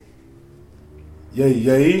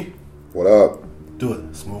Yay. What up? Do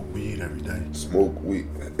it. Smoke weed every day. Smoke weed.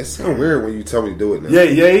 It sounds weird when you tell me to do it now.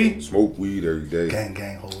 Yay. Smoke weed every day.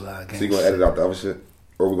 Gang, whole lot of gang. So you gonna edit out the other shit?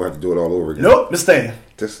 Or we gonna have to do it all over again? Nope, Miss Stan.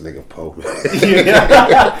 This nigga Poe.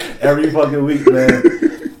 Every fucking week, man.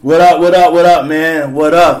 What up, man?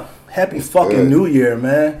 What up? Happy fucking New Year,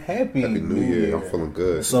 man. Happy New Year. I'm feeling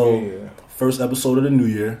good. So, first episode of the New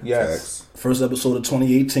Year. Yes. Facts. First episode of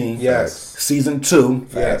 2018. Yes. Season 2.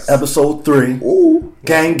 Yes. Episode 3. Ooh.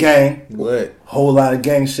 Gang. Lit. Whole lot of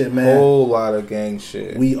gang shit, man. Whole lot of gang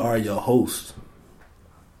shit. We are your hosts.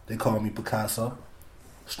 They call me Picasso.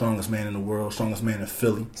 Strongest man in the world. Strongest man in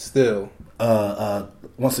Philly. Still.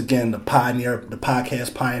 Once again, the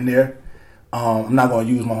podcast pioneer. I'm not going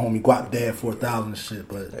to use my homie Guap Dad 4000 and shit,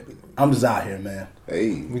 but I'm just out here, man.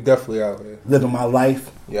 Hey. We definitely out here. Living my life.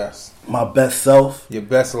 Yes. My best self. Your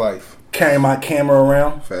best life. Carrying my camera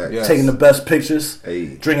around. Facts. Yes. Taking the best pictures.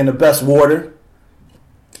 Hey. Drinking the best water.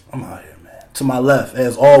 I'm out here, man. To my left,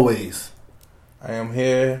 as always. I am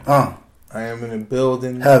here. I am in the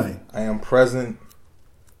building. Heavy. I am present.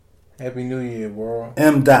 Happy New Year, bro.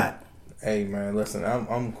 M. Dot. Hey, man, listen,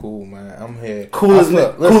 I'm cool, man. I'm here. Coolest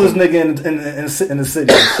nigga in the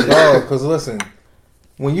city. No, because listen,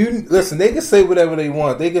 when you listen, they can say whatever they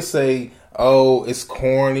want. They can say, "Oh, it's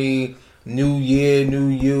corny." New year, new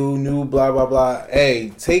you, new blah blah blah.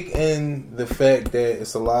 Hey, take in the fact that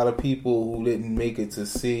it's a lot of people who didn't make it to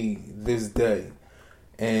see this day,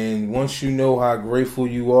 and once you know how grateful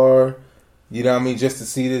you are, you know what I mean, just to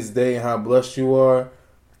see this day and how blessed you are,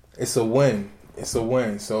 it's a win. It's a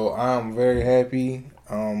win. So I'm very happy.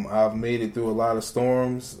 I've made it through a lot of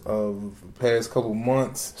storms of the past couple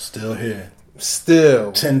months. Still here.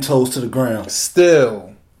 Still. 10 toes to the ground.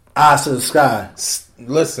 Still. Eyes to the sky.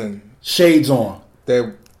 Listen. Shades on.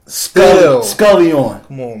 That still. Scully on.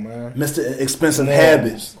 Come on, man. Mr. Expensive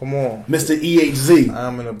Habits. Come on. Mr. EHZ.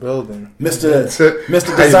 I'm in the building.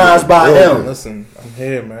 Mr. Designs by M. Listen, I'm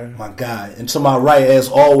here, man. My guy. And to my right, as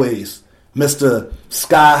always, Mr.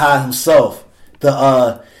 Sky High himself.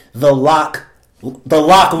 The Loch Lord.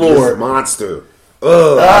 This monster.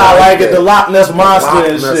 I like it. The Loch Ness Monster Loch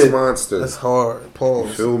and Ness shit. Monster. That's hard. Pause.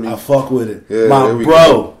 You feel me? I fuck with it. Yeah, my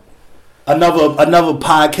bro. Another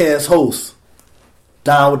podcast host.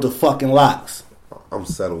 Down with the fucking locks. I'm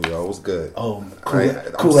settled, y'all. What's good? Oh,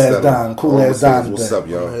 cool ass Don. Cool ass Don. What's up,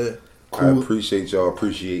 y'all? Cool. I appreciate y'all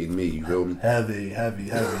appreciating me. You feel me? Heavy.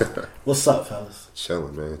 What's up, fellas?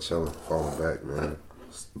 Chilling, man. Chilling. Falling back, man.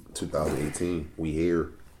 2018. We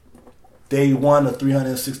here. Day 1 of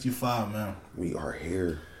 365, man. We are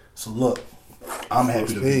here. So look, I'm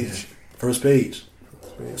happy to be here. First page.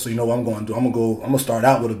 So you know what I'm going to do? I'm going to start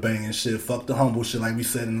out with a bang and shit. Fuck the humble shit like we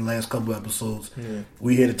said in the last couple episodes. Yeah.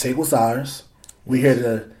 We here to take what's ours. We here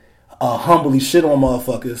to humbly shit on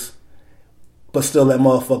motherfuckers, but still let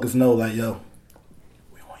motherfuckers know like, yo,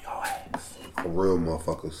 we on y'all ass. Real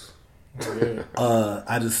motherfuckers.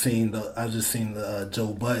 I just seen the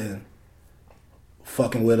Joe Budden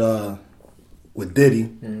fucking with Diddy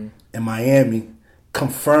in Miami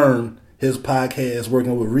confirm his podcast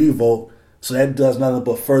working with Revolt. So that does nothing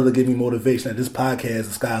but further give me motivation that this podcast,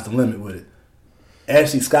 the sky's the limit with it.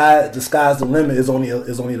 Actually, the sky's the limit is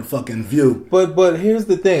only the fucking view. But here's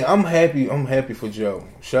the thing. I'm happy for Joe.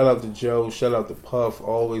 Shout out to Joe. Shout out to Puff.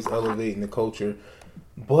 Always elevating the culture.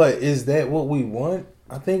 But is that what we want?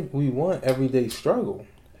 I think we want everyday struggle.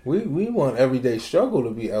 We want everyday struggle to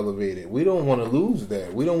be elevated. We don't want to lose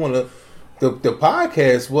that. We don't want to. The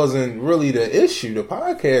podcast wasn't really the issue. The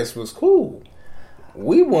podcast was cool.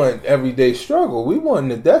 We want everyday struggle. We want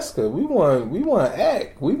Nadeska. We want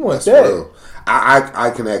act. We want that. Real.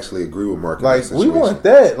 I can actually agree with Mark. Like we want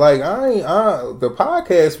that. Like the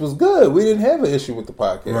podcast was good. We didn't have an issue with the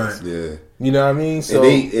podcast. Right. Yeah. You know what I mean? So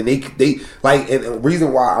and they like, and the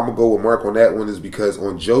reason why I'm gonna go with Mark on that one is because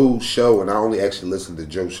on Joe's show, and I only actually listened to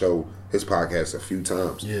Joe's show, his podcast, a few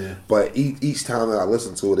times. Yeah. But each time that I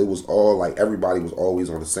listened to it, it was all like everybody was always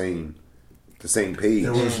on the same page.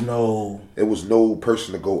 There was no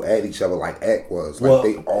person to go at each other like Act was. Like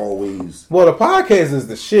they always. Well, the podcast is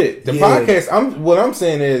the shit. The podcast. What I'm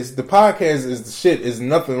saying is the podcast is the shit. Is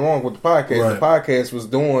nothing wrong with the podcast. Right. The podcast was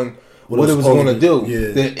doing what it was going to do.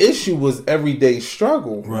 Yeah. The issue was everyday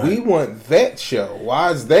struggle. Right. We want that show.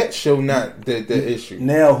 Why is that show not the issue?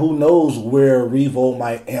 Now, who knows where Revolt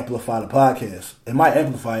might amplify the podcast? It might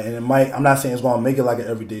amplify it, and it might. I'm not saying it's going to make it like an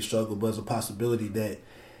everyday struggle, but it's a possibility that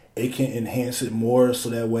it can enhance it more, so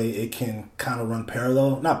that way it can kind of run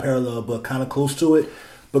parallel, not parallel, but kind of close to it,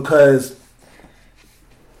 because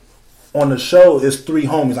on the show, it's 3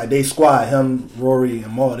 homies. Like, they squad, him, Rory,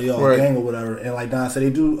 and Maul. They all Right. gang or whatever. And like Don said, they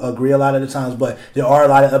do agree a lot of the times, but there are a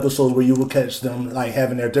lot of episodes where you will catch them, like,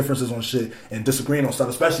 having their differences on shit and disagreeing on stuff,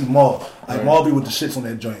 especially Maul. Like, Maul be with the shits on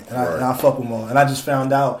that joint. And I fuck with Maul. And I just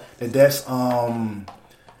found out that that's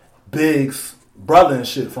Big's brother and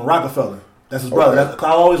shit from Rockefeller. That's his brother. Okay. I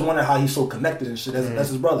always wonder how he's so connected and shit. That's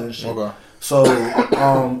his brother and shit. Okay. So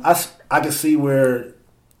I can see where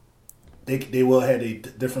they will have their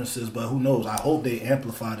differences, but who knows? I hope they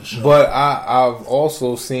amplify the show. But I've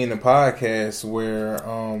also seen a podcast where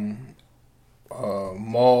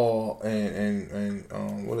Maul and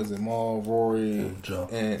what is it? Maul, Rory, Joe.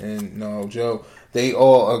 and Joe. They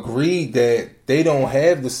all agreed that they don't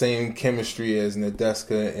have the same chemistry as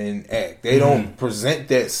Nadeska and Act. They don't present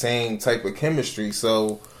that same type of chemistry.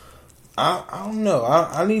 So I don't know.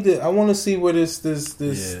 I want to see where this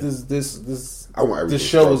I want everyday this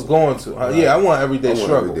show struggle. is going to. I want everyday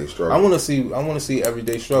struggle. Everyday struggle. I want to see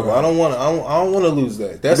everyday struggle. I don't want to lose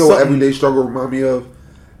that. That's You know what something- everyday struggle remind me of?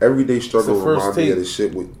 Everyday struggle It's the first reminds me take. of the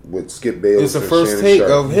shit with Skip Bayless. It's the and first Shannon take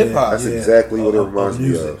Sharp. of hip hop. That's exactly what it reminds me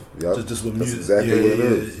music. of. Yep. Just with That's music. exactly what it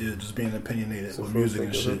is. Yeah, just being opinionated with First music take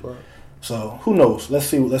and of shit. hip-hop. So who knows? Let's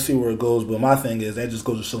see where it goes. But my thing is that just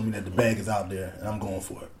goes to show me that the bag is out there and I'm going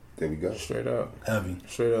for it. There we go. Straight up. Heavy.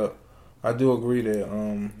 Straight up. I do agree that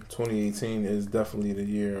 2018 is definitely the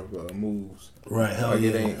year of moves. Right. Hell Like, yeah.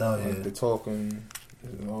 it ain't Hell like yeah. the talking.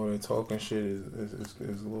 All that talking shit is a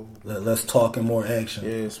little. Let's talk and more action.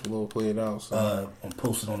 Yeah, it's a little played out. So. I'm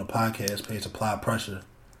posted on the podcast page, Apply Pressure.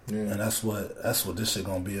 Yeah. And that's what this shit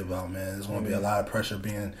gonna be about, man. There's gonna be a lot of pressure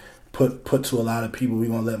being put to a lot of people. We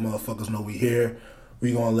gonna let motherfuckers know we here.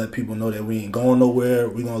 We gonna let people know that we ain't going nowhere.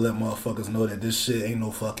 We gonna let motherfuckers know that this shit ain't no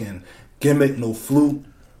fucking gimmick, no fluke.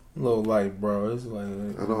 A little light, bro. It's like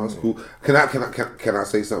I know it's cool. Can I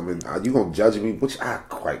say something? You gonna judge me? Which I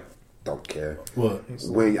quite don't care. What?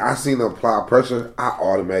 When I seen the Apply Pressure, I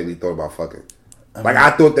automatically thought about fucking. I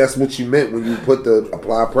thought that's what you meant when you put the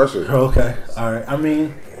Apply Pressure. Okay, all right. I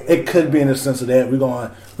mean, it could be in the sense of that we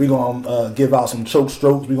gonna give out some choke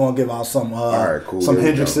strokes. We gonna give out some right, cool. some There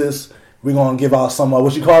we go. Hendrixes. We gonna give out some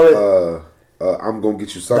what you call it? I'm gonna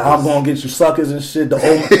get you suckers. I'm gonna get you suckers and shit.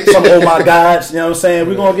 Some oh my gods, you know what I'm saying?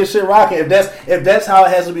 We're gonna get shit rocking. If that's how it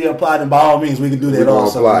has to be applied, then by all means we can do that. We're gonna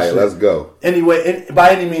also. apply it. Shit. Let's go. Anyway,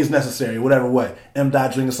 by any means necessary, whatever way. M.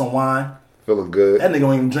 Dot drinking some wine. Feeling good. That nigga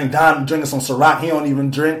don't even drink. Don drinking some Ciroc. He don't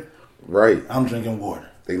even drink. Right. I'm drinking water.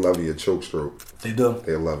 They loving your choke stroke. They do.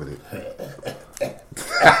 They're loving it.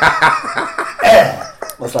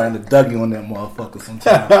 I'm starting to Dougie on that motherfucker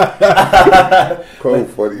sometimes. Cold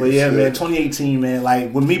funny. But yeah, shit. man, 2018, man.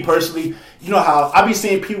 Like with me personally, you know how I be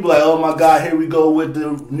seeing people like, oh my god, here we go with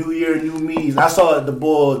the New Year, new me's. I saw the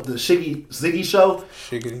Ziggy show.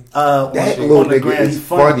 shiggity. That on little the nigga gram. is He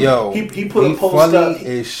funny. funny. Yo, he put a post funny up.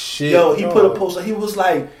 as shit. Yo, he put a post up. He was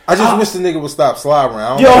like, I just wish the nigga would stop slobbering. I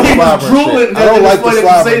don't yo, like he was slobbering drooling. shit. I don't like the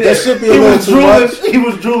slobbering. That should be a little too much. He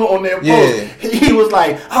was drooling on that post. Yeah. He was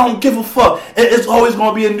like, I don't give a fuck. It's always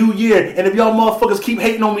gonna be a new year, and if y'all motherfuckers keep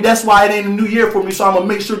hating on me, that's why it ain't a new year for me. So I'm gonna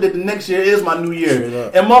make sure that the next year is my new year. Straight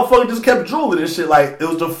up. And motherfuckers just kept drooling and shit. Like it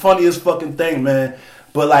was the funniest fucking thing, man.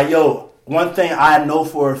 But like, yo, one thing I know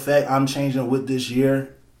for a fact I'm changing with this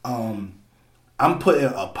year. I'm putting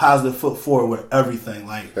a positive foot forward with everything.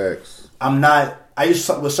 Like Facts. I'm not. I used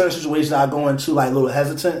to, with certain situations I go into like a little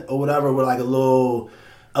hesitant or whatever, with like a little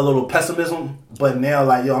pessimism. But now,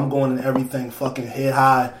 like yo, I'm going in everything fucking head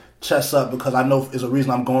high, chest up, because I know it's a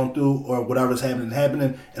reason I'm going through or whatever's happening,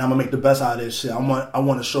 and I'm gonna make the best out of this shit. I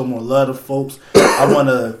want to show more love to folks. I want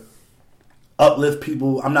to uplift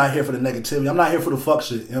people. I'm not here for the negativity. I'm not here for the fuck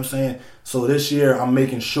shit. You know what I'm saying? So this year, I'm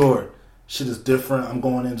making sure shit is different. I'm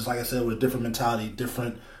going in, just like I said, with a different mentality,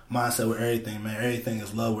 different mindset with everything, man. Everything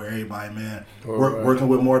is love with everybody, man. Working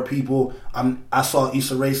with more people. I saw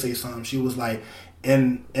Issa Rae say something. She was like,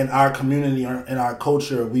 in our community, or in our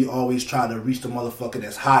culture, we always try to reach the motherfucker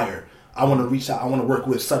that's higher. I want to reach out. I want to work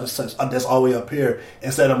with such and such that's all the way up here.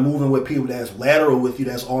 Instead of moving with people that's lateral with you,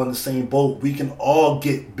 that's all in the same boat. We can all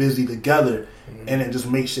get busy together and then just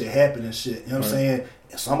make shit happen and shit. You know what I'm saying?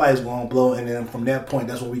 And somebody's going to blow, and then from that point,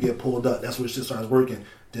 that's when we get pulled up. That's when shit starts working.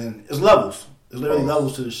 Then it's levels. It's literally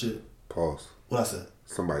levels to the shit. Pause. What I said?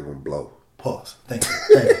 Somebody gonna blow. Pause. Thank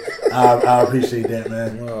you. I appreciate that,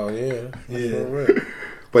 man. Oh yeah, Yeah.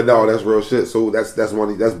 But no, that's real shit. So that's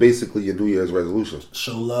basically your New Year's resolution.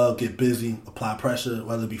 Show love, get busy, apply pressure,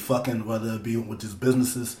 whether it be fucking, whether it be with just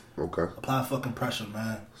businesses. Okay. Apply fucking pressure,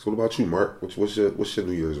 man. So what about you, Mark? What's your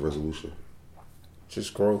New Year's resolution?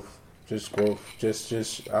 Just growth. Just growth.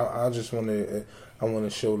 I just want to. I want to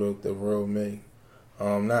show the real me.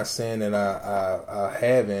 Not saying that I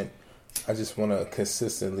haven't, I just want to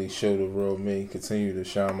consistently show the real me, continue to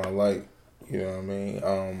shine my light. You know what I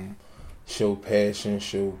mean? Show passion,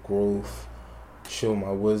 show growth, show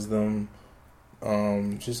my wisdom.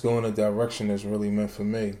 Just go in a direction that's really meant for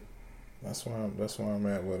me. That's where I'm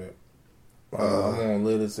at with it. I'm gonna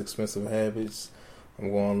live this Expensive Habits.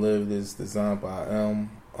 I'm gonna live this Designed by M.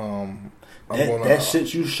 That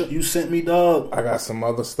shit you sent me, dog. I got some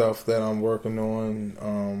other stuff that I'm working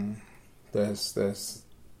on. That's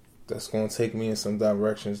gonna take me in some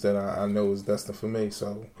directions that I know is destined for me.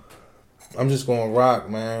 So I'm just gonna rock,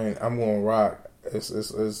 man. I'm gonna rock. It's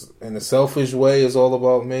in a selfish way, it's all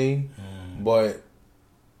about me, but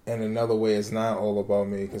in another way, it's not all about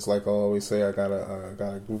me. Because like I always say, I got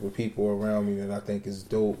a group of people around me that I think is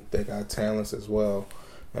dope. They got talents as well,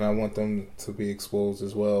 and I want them to be exposed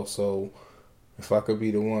as well. So if I could be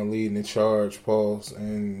the one leading the charge, pause,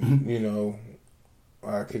 and you know,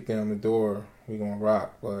 I kick down the door, we gonna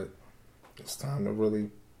rock. But it's time to really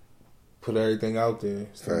put everything out there.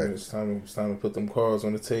 It's time to put them cards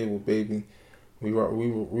on the table, baby. We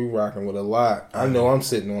rocking with a lot. I know I'm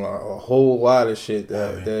sitting on a whole lot of shit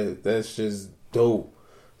that's just dope.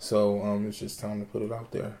 So it's just time to put it out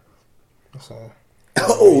there. That's all.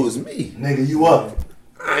 Oh, it's me, nigga. You up?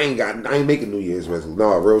 I ain't making New Year's resolution.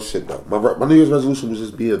 No, real shit though. My New Year's resolution was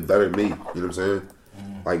just be a better me. You know what I'm saying?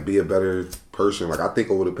 Like be a better person. Like I think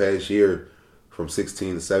over the past year, from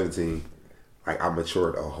 16 to 17, like I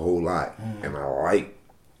matured a whole lot, and I like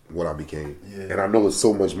what I became. Yeah. And I know it's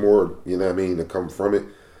so much more, you know what I mean, to come from it.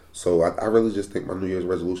 So I really just think my New Year's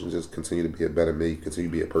resolution is just continue to be a better me, continue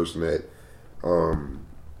to be a person that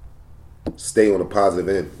stay on the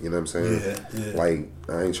positive end, you know what I'm saying? Yeah. Like,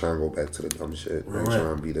 I ain't trying to go back to the dumb shit. I ain't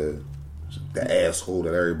trying to be the asshole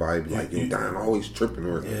that everybody be like, you dying always tripping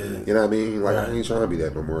or, you know what I mean? Like, I ain't trying to be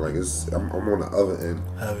that no more. Like, I'm on the other end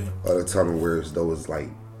of the tunnel where it's like,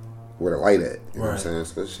 where the light at, you know what I'm saying?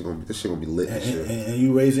 So this shit gonna be lit and shit. And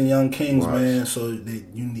you raising young kings, man, so they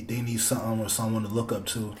need something or someone to look up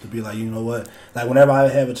to be like, you know what? Like whenever I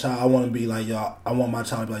have a child, I want to be like, y'all. I want my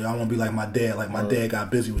child to be like, y'all. I want to be like my dad. Like my dad got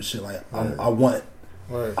busy with shit. Like I want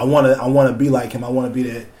to be like him. I want to be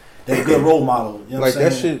that good role model. You know like what I'm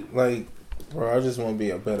that saying? shit. Like, bro, I just want to be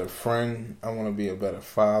a better friend. I want to be a better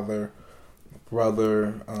father,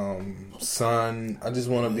 brother, son. I just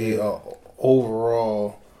want to be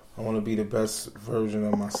overall. I want to be the best version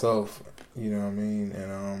of myself, you know what I mean,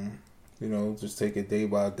 and you know, just take it day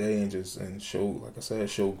by day and show, like I said,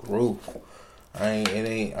 show growth. I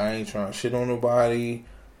ain't trying to shit on nobody.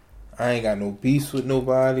 I ain't got no beefs with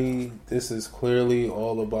nobody. This is clearly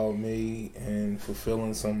all about me and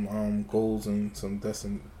fulfilling some goals and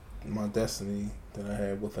my destiny that I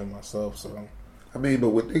had within myself. So. I mean, but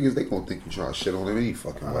with niggas, they gonna think you trying to shit on them any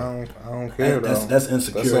fucking way. I don't care though. That's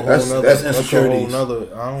insecurity. That's insecurities.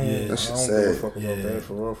 That's just sad.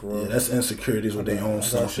 For real. Yeah, that's insecurities with their own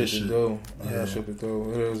self. Shit to do. I got shit to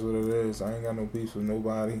do. It is what it is. I ain't got no beef with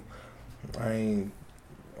nobody. I ain't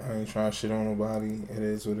trying to shit on nobody. It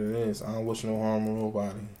is what it is. I don't wish no harm on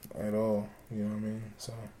nobody at all. You know what I mean?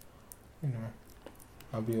 So, you know.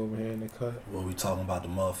 I'll be over here in the cut. Well, we talking about the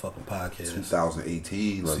motherfucking podcast.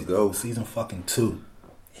 2018, let's go. Season fucking 2.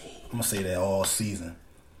 I'm gonna say that all season.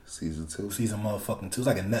 Season 2. Season motherfucking 2. It's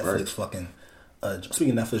like a Netflix fucking.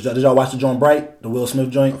 Speaking of Netflix, did y'all watch the joint Bright? The Will Smith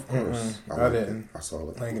joint? Of course. I didn't. I saw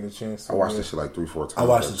it. I didn't get a chance. I watched this shit like 3-4 times. I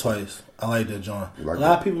watched it twice. I like that joint. A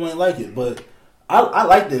lot of people ain't like it, but I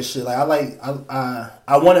like this shit. Like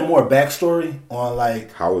I wanted more backstory on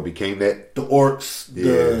like how it became that. The orcs. I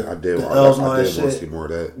did. The elves and all that shit. Want to see more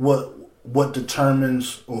of that. What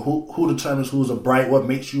determines or who determines who's a bright? What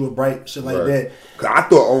makes you a bright? Shit like that. Cause I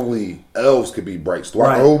thought only elves could be bright. So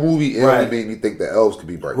the whole movie it made me think the elves could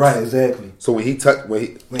be bright. Right. Exactly. So when he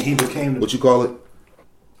became what you call it?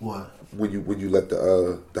 What? When you let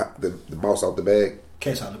the mouse out the bag.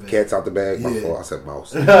 Cats out the bag. Cats out the bag. My fault. I said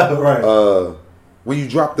mouse. Right. When you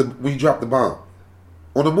drop the bomb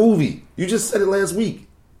on the movie, you just said it last week.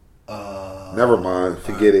 Never mind,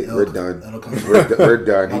 forget it. We're done. We're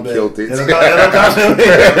done. He killed it.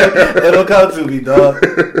 It'll come to me, dog.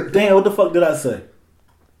 Damn, what the fuck did I say?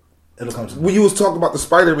 It'll come to me. When you was talking about the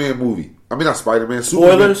Spider-Man movie, I mean not Spider-Man.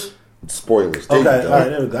 Spoilers. Spoilers. Okay, all right,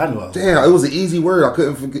 there we go. I knew I was. Damn, it was an easy word. I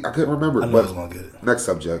couldn't remember. I knew I was gonna get it. Next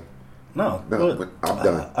subject. No, I'm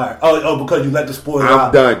done. All right. Oh, because you let the spoiler out.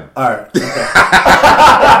 I'm done. All right. Okay.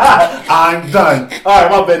 I'm done. All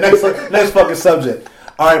right, my bad. Next fucking subject.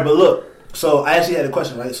 All right, but look. So I actually had a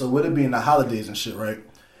question, right? So with it being the holidays and shit, right?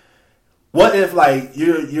 what if like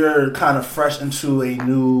you're kind of fresh into a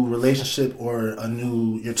new relationship or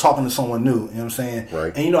you're talking to someone new, you know what I'm saying?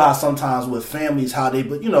 Right. And you know how sometimes with families,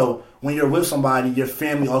 but you know, when you're with somebody, your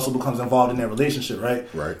family also becomes involved in that relationship, right?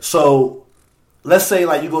 Right. So let's say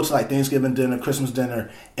like you go to like Thanksgiving dinner, Christmas dinner,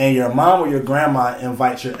 and your mom or your grandma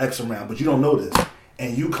invites your ex around, but you don't know this.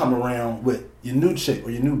 And you come around with your new chick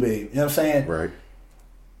or your new babe, you know what I'm saying? Right.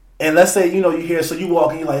 And let's say, you know, you hear, so you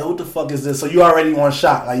walk in, you're like, what the fuck is this? So you already on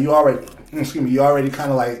shock. Like, you already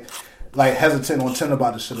kind of like hesitant on 10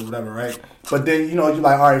 about this shit or whatever, right? But then, you know, you're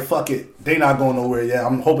like, all right, fuck it. They not going nowhere yet.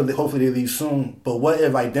 I'm hopefully they leave soon. But what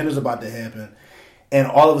if, like, dinner's about to happen, and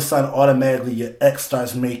all of a sudden, automatically, your ex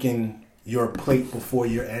starts making your plate before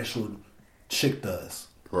your actual chick does?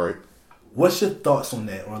 Right. What's your thoughts on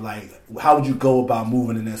that? Or, like, how would you go about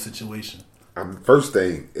moving in that situation? First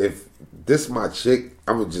thing, if this my chick,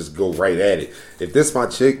 I'm gonna just go right at it. If this my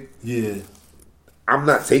chick, yeah, I'm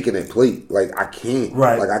not taking that plate. Like, I can't.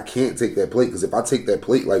 Right. Like, I can't take that plate, because if I take that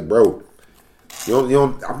plate, like, bro, you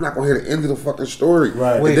don't. I'm not gonna hear the end of the fucking story.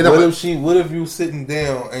 Right. Wait, then what if you sitting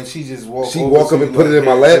down and she just walk up and put it in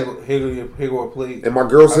my lap? Here go a plate. And my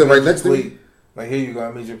girl sit right next to me. Like, here you go,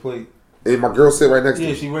 I made your plate. And my girl sit right next to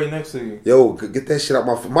me. Yeah, she right next to you. Yo, get that shit out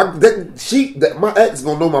my my ex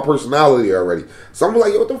gonna know my personality already. So I'm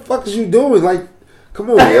like, yo, what the fuck is you doing? Like,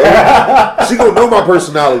 come on, yo. She gonna know my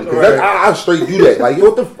personality. Right. I straight do that. Like,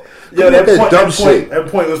 yo, what the fuck? Yo, that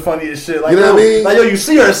point was funny as shit. Like, you know what I mean? Like, yo, you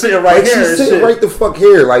see her sitting right here. She's sitting right the fuck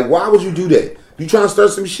here. Like, why would you do that? You trying to start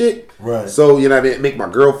some shit? Right. So, you know what I mean? Make my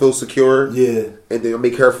girl feel secure. Yeah. And then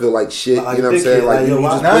make her feel like shit. Like, you know what I'm saying? Like, you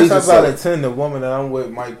just 9 times out of 10, the woman that I'm with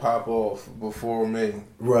might pop off before me.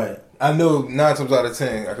 Right. I know 9 times out of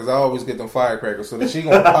 10, because I always get them firecrackers, so that she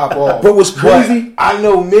gonna pop off. But what's crazy? But I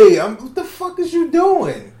know me. What the fuck is you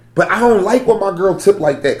doing? But I don't like when my girl tip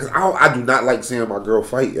like that, because I do not like seeing my girl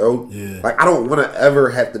fight, yo. Yeah. Like, I don't want to ever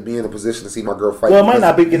have to be in a position to see my girl fight. Well, it might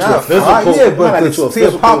not be get you a physical. Yeah, but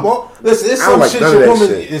to pop off. Listen, it's some shit your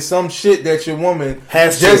woman. It's some shit that your woman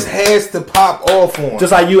has to pop off on.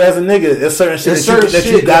 Just like you as a nigga, there's certain shit that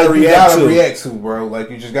you gotta react to, bro. Like,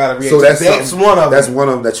 you just gotta react. So that's one of them. That's one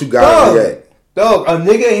of them that you gotta react. Dog, a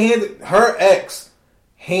nigga her ex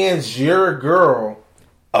hands your girl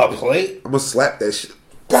a plate. I'm gonna slap that shit.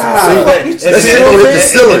 That shit gonna hit the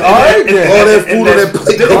ceiling. All that food on that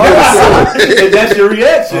plate. And that's your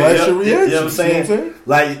reaction. That's your reaction. You know what I'm saying?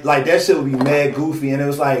 Like that shit would be mad goofy, and it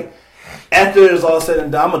was like, after it's all said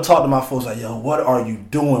and done, I'm gonna talk to my folks like, yo, what are you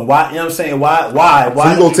doing? Why? You know what I'm saying? Why?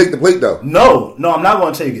 So you gonna take the plate though? No, I'm not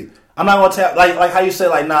gonna take it. I'm not gonna take like how you say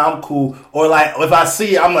like, nah, I'm cool, or like if I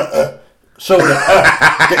see it, I'm like, shoulder,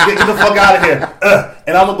 get the fuck out of here,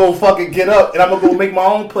 and I'm gonna go fucking get up, and I'm gonna go make my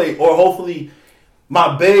own plate, or hopefully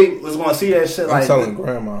my babe was gonna see that shit. I'm telling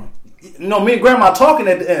grandma. No, me and grandma talking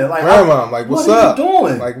at the end. Like, grandma, I'm like, what's up? What are you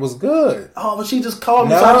doing? Like, what's good? Oh, but she just called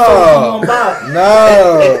me. No, come on by.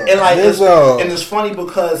 No, and like, it's funny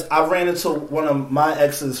because I ran into one of my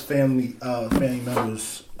ex's family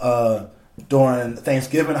members during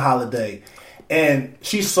Thanksgiving holiday, and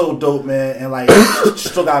she's so dope, man. And like, she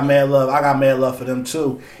still got mad love. I got mad love for them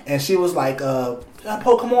too. And she was like,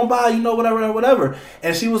 Poe, come on by, you know, whatever.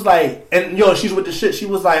 And she was like, and yo, she's with the shit. She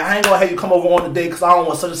was like, I ain't gonna have you come over on the day because I don't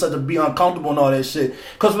want such and such to be uncomfortable and all that shit.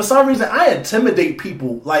 Because for some reason, I intimidate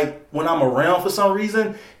people, like, when I'm around for some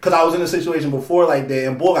reason. Because I was in a situation before like that,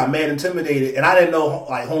 and boy got mad intimidated. And I didn't know,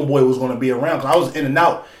 like, homeboy was gonna be around because I was in and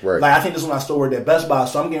out. Right. Like, I think this is when I still worked at Best Buy,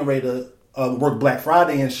 so I'm getting ready to work Black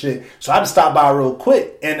Friday and shit. So I had to stop by real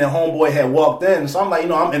quick. And then homeboy had walked in. So I'm like, you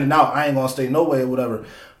know, I'm in and out. I ain't gonna stay nowhere or whatever.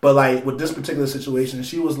 But like with this particular situation,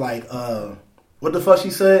 she was like, what the fuck she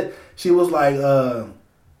said? She was like, I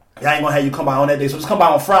ain't gonna have you come by on that day. So just come by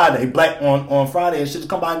on Friday, on Friday, and shit. Just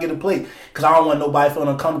come by and get a plate. Cause I don't want nobody feeling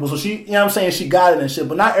uncomfortable. So she, you know what I'm saying? She got it and shit.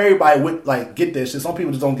 But not everybody would like get that shit. Some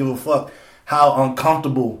people just don't give a fuck how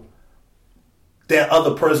uncomfortable that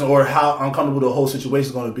other person or how uncomfortable the whole situation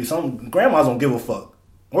is gonna be. Some grandmas don't give a fuck.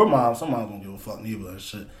 Or moms, some moms don't give a fuck neither and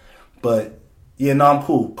shit. But yeah, no, I'm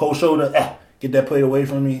cool. Cold shoulder, get that plate away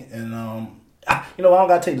from me, and you know, I don't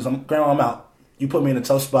gotta take this. Grandma, I'm out. You put me in a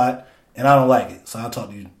tough spot, and I don't like it. So I'll talk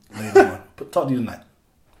to you later on. Talk to you tonight,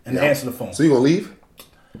 and answer the phone. So you gonna leave?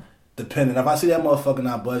 Depending, if I see that motherfucker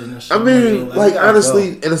not budging and shit. I mean, like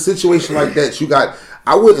honestly, in a situation like that,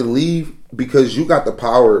 I wouldn't leave because you got the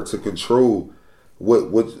power to control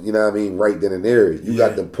what you know what I mean, right then and there. You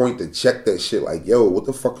got the point to check that shit like, yo, what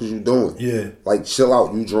the fuck is you doing? Yeah. Like, chill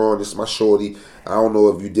out, you drawing, this is my shorty. I don't know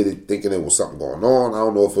if you did it thinking there was something going on. I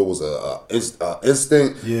don't know if it was a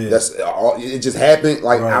instinct. Yeah. It just happened.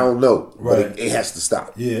 Like, I don't know. Right. But it has to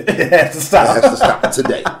stop. Yeah, it has to stop. It has to stop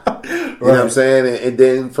today. You know what I'm saying? And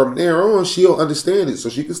then from there on, she'll understand it. So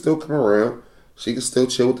she can still come around. She can still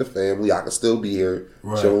chill with the family. I can still be here,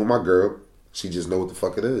 chill with my girl. She just know what the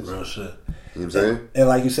fuck it is. Real shit. You know what I'm saying? And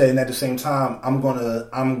like you said, and at the same time, I'm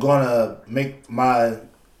gonna make my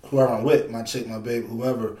whoever I'm with, my chick, my babe,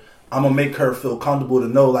 whoever, I'm gonna make her feel comfortable to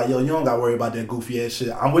know, like, yo, you don't gotta worry about that goofy ass shit.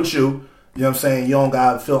 I'm with you. You know what I'm saying? You don't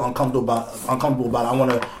gotta feel uncomfortable about it. I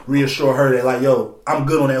wanna reassure her that, like, yo, I'm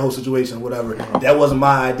good on that whole situation, whatever. That wasn't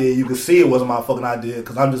my idea. You can see it wasn't my fucking idea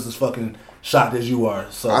because I'm just as fucking shocked as you are.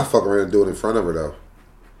 So I fuck around and do it in front of her though.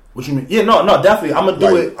 What you mean? Yeah, no, definitely. I'm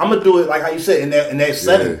gonna do it like how you said in that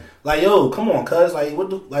setting. Like, yo, come on, cuz. Like,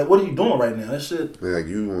 what are you doing right now? That shit. Man, like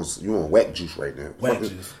you want whack juice right now. Whack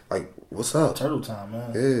juice. Like, what's up? Turtle time,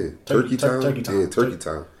 man. Yeah, turkey time. Turkey time. Yeah, turkey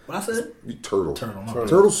time. What I said? Turtle.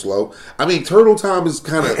 Turtle Slow. I mean, turtle time is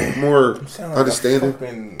kind of more understanding.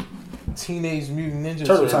 Like Teenage Mutant Ninja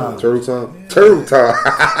Turtle time. Turtle time. Yeah. Turtle time.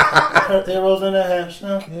 Arrows in the hash.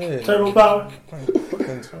 Yeah. Turtle power.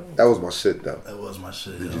 That was my shit though. That was my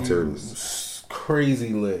shit. Ninja Turtles. Crazy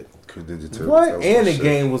lit. Ninja Turtles. What? And the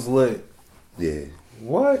game was lit. Yeah.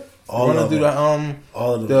 What? All Running of through them.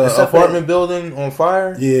 All of them. The Except apartment building on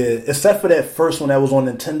fire? Yeah, except for that first one that was on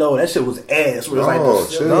Nintendo. That shit was ass. Where it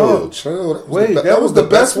was chill. That was the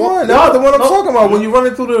best one. That's the one I'm talking about. When you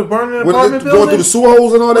running through the burning apartment building, going through the sewer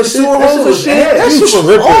holes and all that shit. That shit was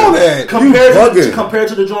all that. Compared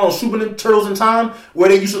to the joint on Super Nintendo Turtles in Time, where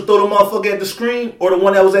they used to throw the motherfucker at the screen, or the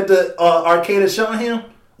one that was at the arcade at Shottingham.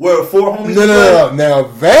 Where four homies. No. Now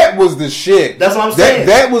that was the shit. That's what I'm saying.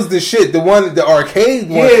 That was the shit. The one, the arcade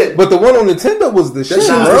one. Yeah. But the one on Nintendo was the shit. That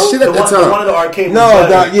shit was the shit at that time. The one of the arcade. At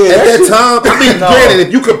that time, I mean, granted,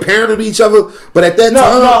 if you compare them to each other, but at that time,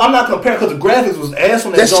 no, I'm not comparing because the graphics was ass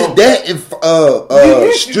on that. Shit, that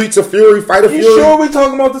and Streets of Fury, Fighter Fury. You sure we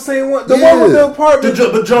talking about the same one? The one with the apartment.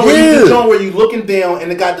 The joint where you looking down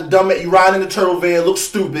and it got the dumb you ride in the turtle van, look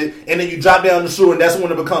stupid, and then you drop down the sewer, and that's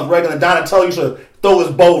when it becomes regular. Donatello used to throw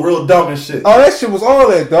his bow real dumb and shit. Oh, that shit was all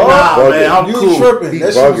that, dog. Nah, man, I'm you cool. Tripping.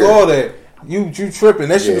 That shit was all that. You tripping.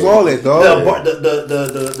 That shit was all that, dog.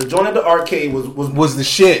 The joint at the arcade was the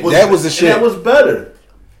shit. That was the shit. That was better.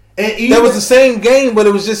 And even, that was the same game, but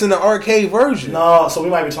it was just in the arcade version. No, so we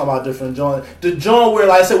might be talking about different joints. The joint where,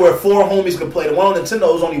 like I said, where four homies could play. The one on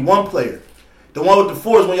Nintendo was only one player. The one with the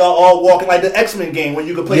four is when y'all all walking like the X-Men game when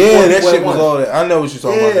you could play. Yeah, that shit was all that. I know what you're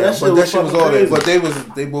talking about. That shit was all that.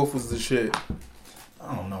 But they both was the shit.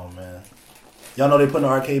 I don't know, man. Y'all know they putting the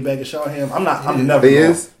arcade back at Shawham. I'm never. They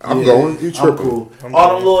is. I'm going. You tripping? I'm cool.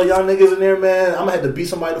 All them little young niggas in there, man. I'm gonna have to beat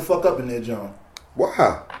somebody the fuck up in there, John.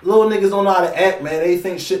 Why? Little niggas don't know how to act, man. They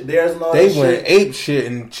think shit theirs and all they that shit. They went ape shit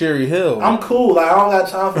in Cherry Hill. I'm cool. Like, I don't got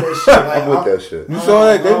time for that shit. Like, I'm with that shit. You saw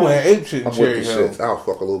that? They went ape shit in Cherry Hill. Shit. I'll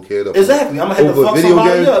fuck a little kid up. Exactly. I'm going to have to fuck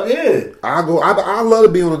somebody up. Yeah. I love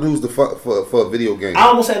to be on the news for a video game. I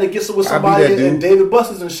almost had to get with somebody in David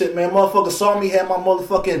Buster's and shit, man. Motherfucker saw me, had my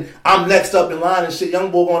motherfucking, I'm next up in line and shit.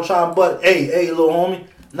 Young boy gonna try and butt. Hey, little homie.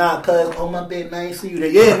 Nah, cuz, oh my bad, man, I ain't see you there.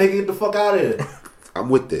 Yeah, nigga, get the fuck out of here. I'm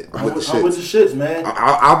with it. I'm with the shits. I'm with the shits, man.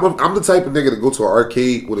 I'm the type of nigga to go to an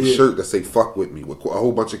arcade with a shirt that say "fuck with me" with a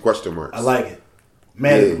whole bunch of question marks. I like it.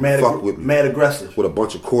 Mad aggressive. With a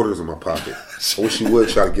bunch of quarters in my pocket. I wish you would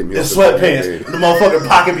try to get me. In sweatpants. The motherfucking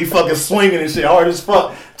pocket be fucking swinging and shit hard as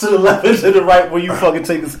fuck to the left and to the right when you fucking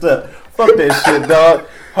take a step. Fuck that shit, dog.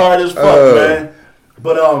 Hard as fuck, man.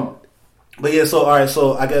 But yeah. So all right.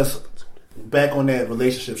 So I guess back on that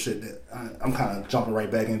relationship shit that. I'm kind of jumping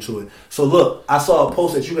right back into it. So look, I saw a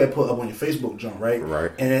post that you had put up on your Facebook jump, right?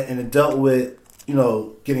 Right. And it dealt with,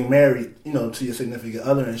 getting married, to your significant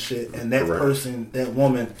other and shit, and that person, that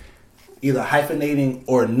woman, either hyphenating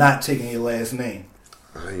or not taking your last name.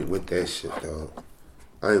 I ain't with that shit, dog.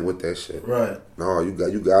 I ain't with that shit. Right. No, you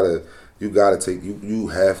gotta take you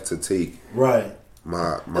have to take right.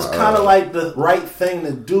 My it's kind of like the right thing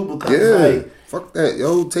to do because fuck that,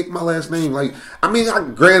 yo. Take my last name. Like, I mean,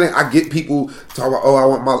 granted, I get people talk about, I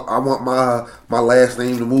want my last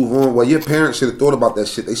name to move on. Well, your parents should have thought about that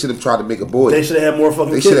shit. They should have tried to make a boy. They should have had more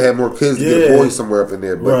fucking. They should have had more kids to get a boy somewhere up in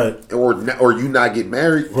there. But, or you not get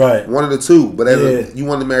married. Right. One of the two. But you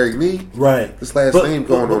want to marry me. Right. This last name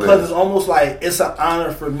going on because it's almost like it's an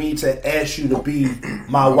honor for me to ask you to be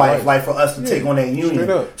my wife. Like for us to take on that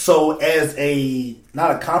union. So as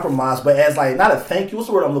not a compromise, but as like not a thank you. What's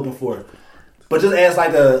the word I'm looking for? But just as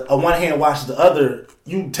like a one hand washes the other,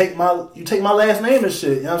 you take my last name and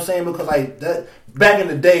shit. You know what I'm saying? Because like that back in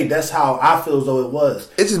the day, that's how I feel as though it was.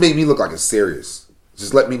 It just made me look like it's serious.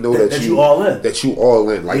 Just let me know that you all in. That you all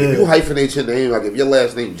in. Like if you hyphenate your name, like if your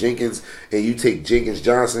last name Jenkins and you take Jenkins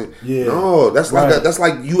Johnson, no, that's like that's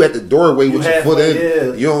like you at the doorway with your foot in.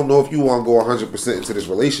 Yeah. You don't know if you want to go 100% into this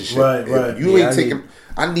relationship. Right. If you ain't taking.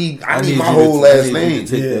 I need my whole last name.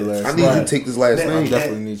 I need you to take this last name. I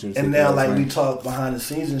definitely need you to take and now, like we talk behind the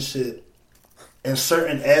scenes and shit. In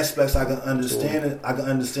certain aspects, I can understand it. I can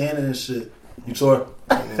understand it and shit. You sure?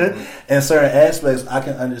 In certain aspects, I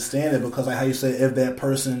can understand it because, like how you said, if that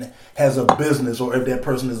person has a business or if that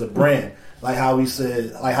person is a brand, like how you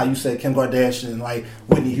said Kim Kardashian, like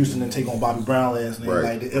Whitney Houston, didn't take on Bobby Brown last name,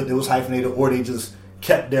 like it was hyphenated, or they just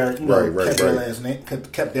kept their their last name,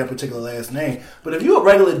 kept their particular last name. But if you a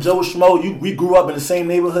regular Joe Schmo, we grew up in the same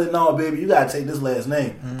neighborhood, no baby, you gotta take this last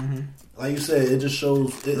name. Mm-hmm. Like you said, it just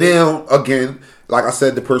shows. Now, again, like I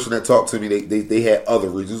said, the person that talked to me, they had other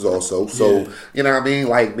reasons also. So, you know what I mean?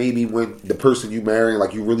 Like, maybe when the person you marry,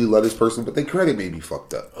 like, you really love this person, but their credit may be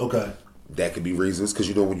fucked up. Okay. That could be reasons, because,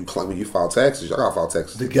 you know, when you file taxes, y'all gotta file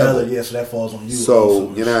taxes together. Yeah, so that falls on you. So,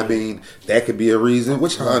 also, you know what I mean? That could be a reason,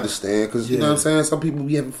 which I understand, because, you know what I'm saying? Some people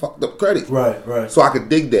be having fucked up credit. Right. So I could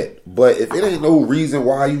dig that. But if it ain't no reason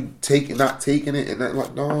why you not taking it, and that,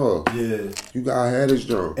 like, no. Yeah. You gotta have this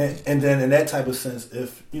joint. And then in that type of sense,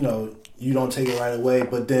 if, you know, you don't take it right away,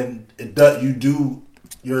 but then you do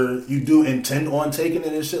intend on taking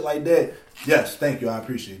it and shit like that, yes, thank you, I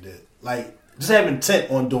appreciate that. Like, just have intent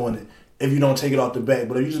on doing it. If you don't take it off the back,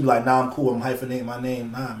 but if you just be like, nah, I'm cool, I'm hyphenating my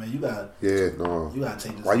name, nah, man, you gotta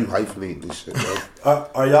take this. Why you hyphenating this shit, bro?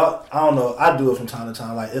 Are y'all? I don't know. I do it from time to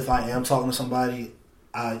time. Like if I am talking to somebody,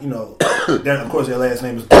 of course their last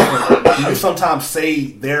name is different. Do you sometimes say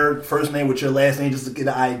their first name with your last name just to get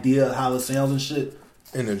an idea of how it sounds and shit?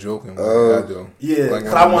 In a joking way, I do. Yeah, like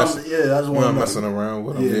I just want to messing around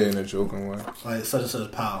with them. Yeah, in a joking way. Like such and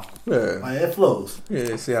such pow. Yeah, like it flows.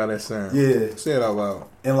 Yeah, see how that sounds. Yeah, say it out loud.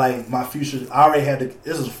 And like my future, I already had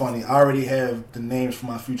this is funny. I already have the names for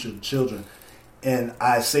my future children, and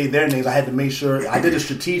I say their names. I had to make sure I did it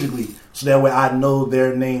strategically, so that way I know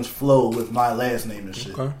their names flow with my last name and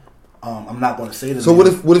shit. Okay. I'm not going to say the. So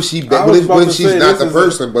name. What if she's not the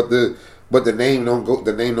person, but the name don't go?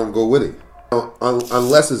 The name don't go with it.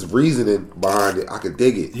 Unless it's reasoning behind it, I could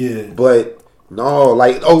dig it. Yeah. But no,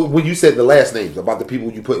 like when you said the last names about the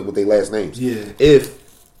people you put with their last names. Yeah. If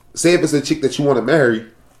it's a chick that you want to marry,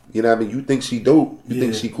 you know what I mean, you think she dope, you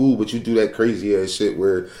think she cool, but you do that crazy ass shit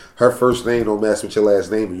where her first name don't match with your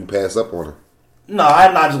last name and you pass up on her. No,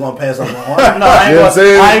 I'm not just gonna pass up on her. No, I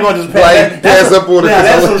ain't gonna just pass up on her. Yeah,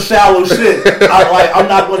 that's some shallow shit. I'm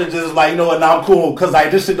not gonna just like, you know what, now I'm cool because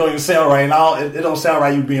like this shit don't even sound right. Now it don't sound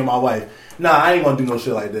right you being my wife. Nah, I ain't gonna do no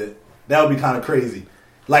shit like that. That would be kind of crazy.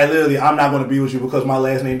 Like literally, I'm not gonna be with you because my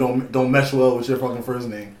last name don't mesh well with your fucking first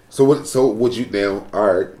name. So would you now?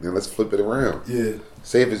 All right, now let's flip it around. Yeah.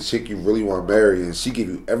 Say if it's a chick you really want to marry and she give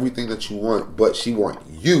you everything that you want, but she want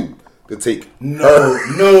you to take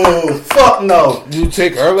no, fuck no. You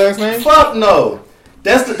take her last name? Fuck no.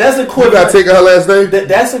 That's equivalent. You gotta take her last name.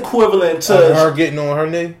 That's equivalent to her getting on her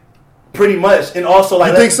name. Pretty much, and also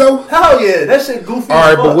like you think so? Hell yeah, that shit goofy.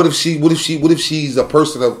 All right, but what if she's a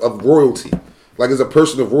person of royalty? Like as a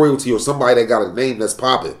person of royalty or somebody that got a name that's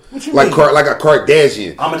popping, like a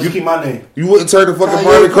Kardashian. I'm gonna just keep my name. You wouldn't turn the fucking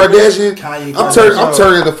Martin Kardashian. I'm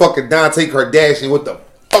turning the fucking Dante Kardashian with the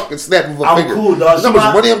fucking snap of a finger. I'm cool, dog. You know how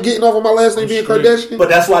much money I'm getting off of my last name being Kardashian? But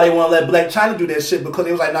that's why they want to let Black China do that shit because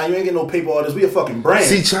they was like, nah, you ain't getting no paper on this. We a fucking brand.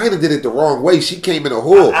 See, China did it the wrong way. She came in a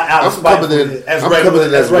whore. I'm coming in as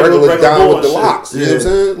regular down with the locks. You know what I'm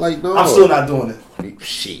saying? Like, no. I'm still not doing it.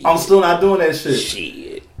 Shit. I'm still not doing that shit.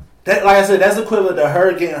 Shit. That, like I said, that's equivalent to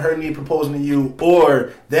her getting her knee proposing to you,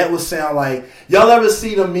 or that would sound like y'all ever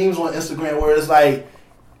see the memes on Instagram where it's like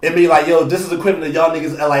it be like, yo, this is equivalent to y'all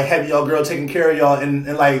niggas like having y'all girl taking care of y'all and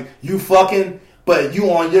like you fucking, but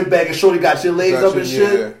you on your back and shorty got your legs up and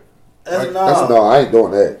shit. No, I ain't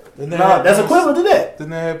doing that. Nah, that's equivalent to that.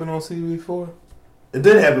 Didn't that happen on CB4? It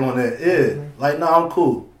did happen on that, yeah. Mm-hmm. Like, nah, I'm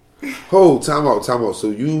cool. Time out.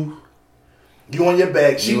 So you on your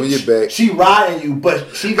back. She riding you,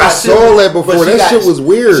 but she got. I saw that before. That shit was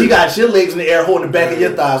weird. She got your legs in the air, holding the back of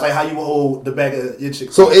your thighs, like how you would hold the back of your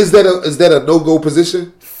chick. So is that a no-go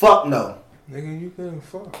position? Fuck no. Nigga, you getting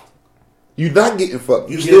fucked. You not getting fucked.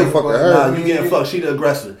 You still fucking her. Nah, you getting fucked. She the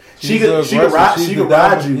aggressor. She can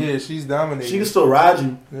ride you. Yeah, she's dominating. She can still ride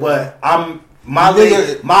you, but her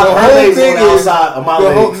legs on the outside of my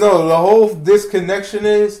legs. The whole disconnection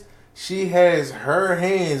is. She has her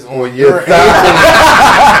hands on your thigh.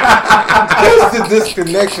 That's the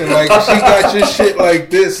disconnection. Like she got your shit like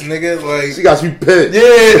this, nigga. Like She got you pinned. yeah,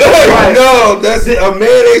 Right. no, that's it. A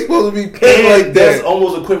man ain't supposed to be pinned And like that's that.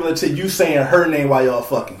 almost equivalent to you saying her name while y'all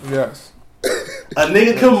fucking. Yes. A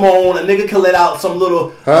nigga can moan, a nigga can let out some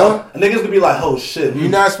little. Huh? A nigga's gonna be like, oh shit. You're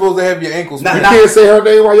not supposed to have your ankles. Nah, You pinned. can't say her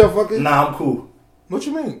name while y'all fucking? Nah, I'm cool. What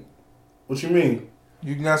you mean? What you mean?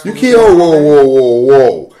 You're not You supposed can't. to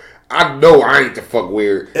Whoa. I know I ain't the fuck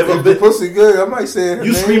weird. If If the pussy good, I might say her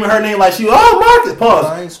you name. screaming her name like she, oh Marcus, pause.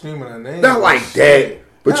 I ain't screaming her name. Not like that.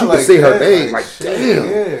 But Not you like can say her that, name. like Like, shit, damn.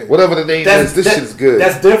 yeah. Whatever the name is, this shit is good.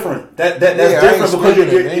 That's different. That's Yeah, I ain't different because screaming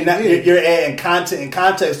you're, it, you're, not, yeah. you're adding content and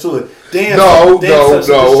context to it. Damn. No, damn,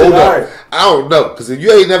 shit, hold all up. right. I don't know. Because if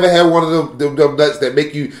you ain't never had one of them nuts that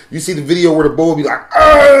make you see the video where the bull be like,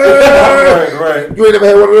 Right. You ain't never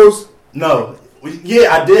had one of those? No.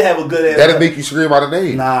 Yeah, I did have a good ass. That'll make you scream out a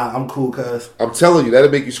name. Nah, I'm cool, cuz. I'm telling you, that'll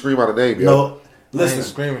make you scream out a name, yo. No. I ain't Listen,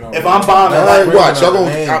 screaming on if her. I'm bombing, Not like, screaming watch, on y'all her gonna-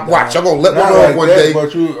 name, watch, dog. y'all gonna let Not one off like one that, day.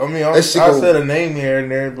 But you, I mean, I That shit said gonna a name here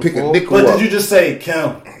and there before. pick a nickel but up. did you just say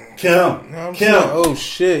Kim? Kim. I'm Kim. saying, oh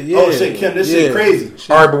shit, yeah. Oh shit, Kim, this shit crazy.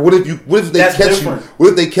 All right, but what if they That's catch different. you? What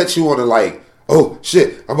if they catch you on a like, oh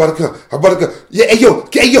shit, I'm about to come. Yeah, hey yo,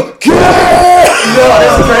 No,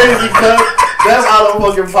 that's crazy, cuz. That's out of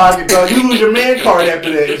fucking pocket, cuz. You lose your man card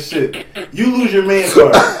after that and shit. You lose your man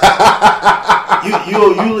card.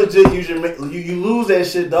 you legit use your man, you lose that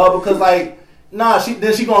shit, dog, because like, nah, she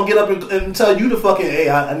gonna get up and tell you to fucking, hey,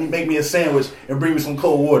 I need to make me a sandwich and bring me some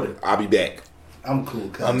cold water. I'll be back. I'm cool,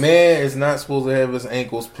 cuz. A man is not supposed to have his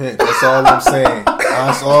ankles pinned. That's all I'm saying.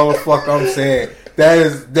 That's all the fuck I'm saying. That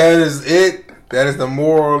is it. That is the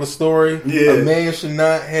moral of the story. Yeah. A man should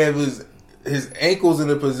not have his ankles in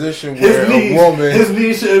a position His where knees, a woman. his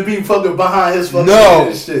knees shouldn't be fucking behind his fucking No, head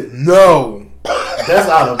and shit. no. That's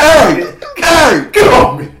out of Hey, pocket. hey, Get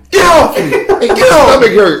off me. get off me. Hey, get your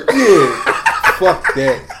stomach hurt. Yeah. Fuck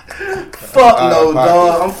that. Fuck out no, of pocket.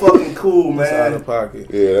 dog. I'm fucking cool, That's out man. of pocket.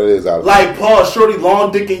 Yeah, that is out of Like Paul, shorty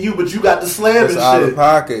long dicking you, but you got the slam That's and out of shit.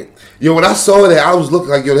 pocket. Yo, when I saw that, I was looking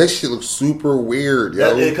like, yo, that shit looks super weird,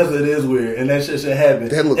 yo. Because it is weird, and that shit should happen.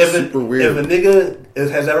 That looks super weird. If a nigga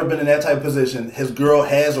has ever been in that type of position, his girl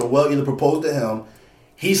has or will either proposed to him,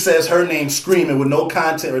 he says her name screaming with no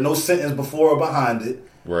content or no sentence before or behind it,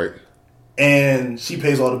 Right. and she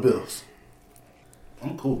pays all the bills.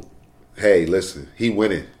 I'm cool. Hey, listen, he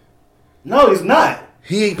winning. No, he's not.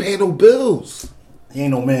 He ain't paying no bills. He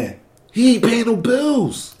ain't no man. He ain't paying no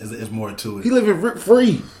bills. There's more to it. He living rent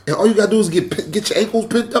free, and all you gotta do is get your ankles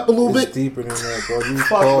pinned up a little It's bit. deeper than that, bro. You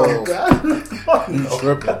Fuck no, cold. God. Fuck You no.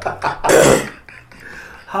 tripping.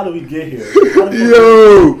 How do we get here? How the fuck-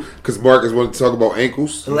 Yo, because Marcus wanted to talk about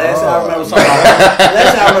ankles. The last thing I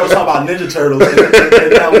remember talking about Ninja Turtles,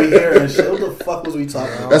 and now we here and shit. What the fuck was we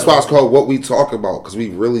talking about? That's why it's called What We Talk About, because we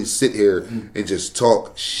really sit here and just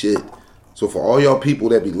talk shit. So for all y'all people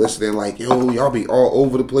that be listening, like, yo, y'all be all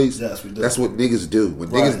over the place. Yes, we do. That's what niggas do. When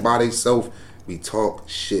Right. niggas by themselves, we talk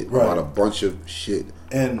shit Right. about a bunch of shit.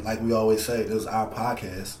 And like we always say, this is our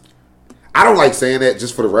podcast. I don't like saying that,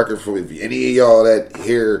 just for the record, for if any of y'all that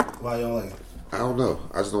hear, Why you don't like it? I don't know.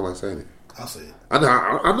 I just don't like saying it. I'll say it. I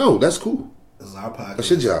know. That's cool. This is our podcast. That's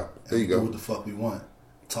your job. There And you we go. Do what the fuck we want.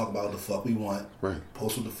 Talk about what the fuck we want. Right.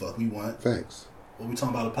 Post what the fuck we want. Thanks. What we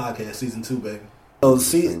talking about? The podcast season 2, baby. So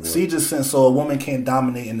C just said so a woman can't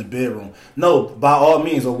dominate in the bedroom. No, by all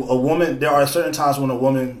means, a woman. There are certain times when a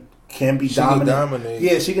woman can be dominant. Can dominate.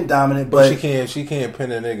 Yeah, she can dominate, But but she can't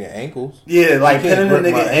pin a nigga ankles. yeah, like She can't pinning a grip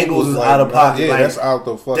nigga my ankles is like, out of pocket. Yeah, like, that's out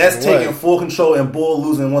the fucking that's way. taking full control and Bull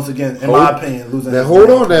losing once again, in my opinion, losing. Now his hold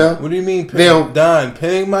mind. on now. What do you mean Now- Don,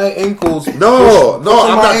 pinning my ankles? No, pushing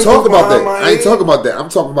I'm my not ankles talking about behind that. my I ain't head? talking about that. I'm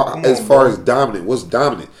talking about Come as on, far bro. as dominant. What's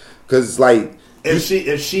dominant? Because like If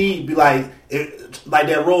she be like like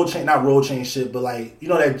that not roll chain shit, but like you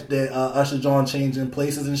know that Usher John changing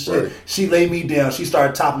places and shit. Right. She laid me down. She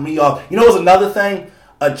started topping me off. You know what's another thing?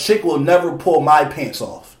 A chick will never pull my pants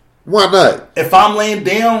off. why not? If I'm laying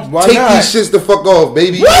down, Why Take not? these shits the fuck off,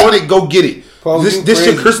 baby. You want it? Go get it. Paul, this you your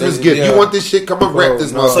crazy. Christmas Yeah. gift. You want this shit? Come on, Bro, wrap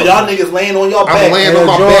this no. motherfucker. so y'all niggas laying on your back. I'm laying on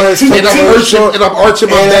my John back is and taking I'm arching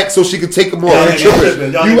my and- back so she can take them off. Yeah, You y'all tripping.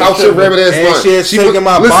 tripping. Y'all You niggas out your tripping. rabbit ass And mind. she's taking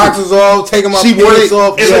my listen, boxes off, taking my she pants wanted-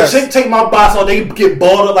 off. If Yes. a chick take my box off, they get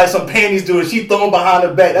balled up like some panties do, and she throw them behind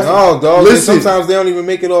her back. That's No, dog. Listen. Sometimes they don't even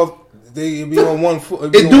make it off. They be on one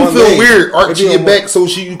foot. It do one feel leg. weird It be arching on your one- back so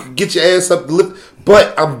you can get your ass up to lift.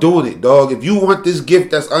 But I'm doing it, dog. If you want this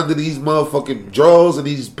gift that's under these motherfucking drawers and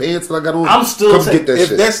these pants that I got on, I'm still come get that If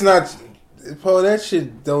shit. that's not, Paul, that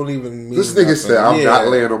shit don't even mean This nigga nothing. said, I'm not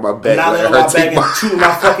laying on my back. Not laying on my back and tooting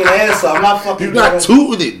my fucking ass up. I'm not fucking. You're not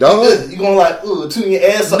tooting it, dog. You gonna like tooting your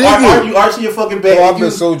ass up? Nigga. Are you arching your fucking back? Bro, I've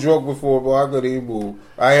been so drunk before, bro. I couldn't even move.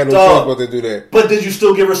 I had no Dog. choice but to do that. But did you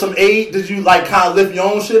still give her some aid? Did you like kind of lift your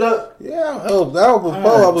own shit up? Yeah, I helped out, but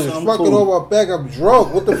Paul, I was so I'm fucking cool. on my back. I'm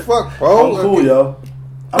drunk. What the fuck, bro? I'm cool, yo.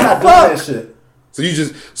 I'm not doing that shit. So you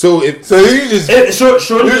just so if So you just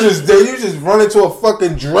Sure, you just run into a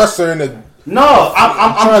fucking dresser in the. No,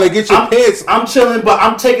 I'm trying to get your pants. I'm chilling, but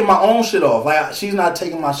I'm taking my own shit off. Like she's not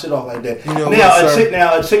taking my shit off like that. You know now what,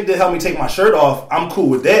 a chick that help me take my shirt off, I'm cool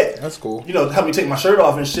with that. That's cool. You know, help me take my shirt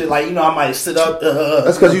off and shit. Like I might sit up.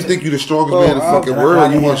 that's because you think you're the strongest man in the fucking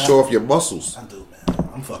world. You want to show off your muscles. I do, man.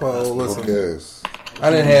 I'm fucking. Paul, listen. Okay. I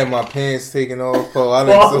didn't have my pants taken off, Paul. I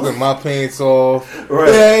didn't took my pants off.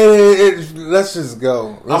 Right. Yeah, let's just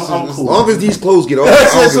go. I'm cool. As long as these clothes get off,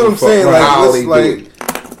 That's I don't give what a I'm fuck saying. how Like, they let's do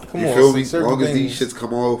it. Come You on, feel see, me? As certain long as these things- shits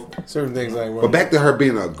come off. certain things ain't wrong. But back to her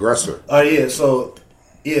being an aggressor. Oh yeah, so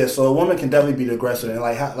a woman can definitely be the aggressor, and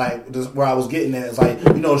like this, where I was getting at is like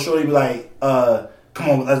shorty be like, come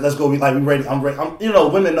on, let's go. We ready. I'm ready.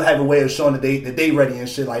 Women have a way of showing that they ready and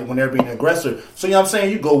shit. Like when they're being an aggressor. So you know what I'm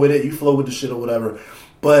saying, you go with it, you flow with the shit or whatever.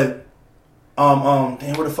 But damn,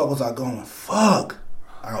 where the fuck was I going? Fuck,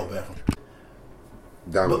 I go bathroom.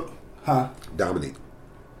 Dominate. Huh? Dominate.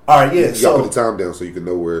 All right, yeah. You So gotta put the time down so you can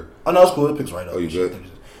know where. oh no, it's cool. It picks right up. Oh, you good?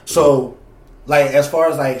 So, like, as far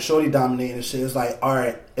as like shorty dominating and shit, it's like, all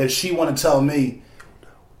right, if she want to tell me,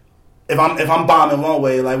 if I'm bombing one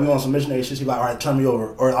way, like we on some missionary shit, she like, all right, turn me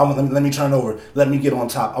over, or let me turn over, let me get on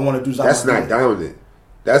top. I want to do something. That's not dominant.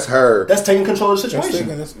 That's her. That's taking control of the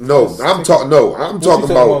situation. I'm talking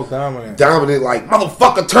about dominant. dominant, like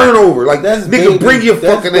motherfucker turnover, like That's nigga, bring your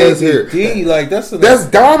that's fucking ass here. D, like that's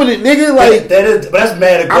Dominant, nigga. Like that is, but that's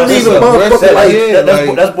mad I aggressive. need a motherfucker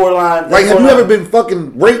like. That's borderline. Like, have you borderline. ever been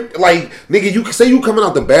fucking raped? Like, nigga, you say you coming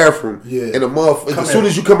out the bathroom, Yeah. and a motherfucker, Come as soon here.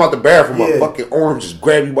 as you come out the bathroom, Yeah. a fucking arm just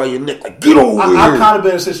grab you by your neck, like, get over I've here. kind of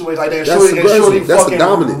been in a situation like that. That's Shorty aggressive. That's fucking the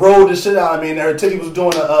dominant. rolled the shit out of me, and her titty was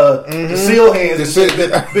doing the seal hands and shit,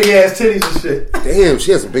 the big ass titties and shit. Damn,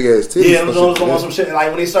 she has some big ass titties. Yeah, I'm doing some shit. And like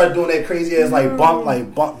when they started doing that crazy ass bump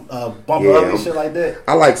Yeah, up and shit like that.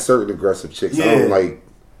 I like certain aggressive chicks. I Yeah. don't like.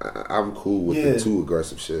 I'm cool with Yeah. the too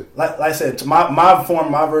aggressive shit. Like I said,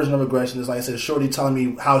 my version of aggression is like I said, shorty telling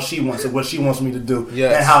me how she wants it, what she wants me to do,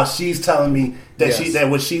 Yes. and how she's telling me that Yes.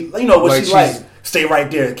 what she Like she like. she's- Stay right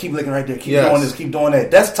there, keep looking right there, keep Yes. doing this, keep doing that.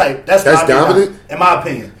 That's That's how I be dominant? in my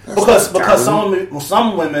opinion. That's Because not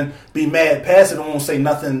some women be mad past it and won't say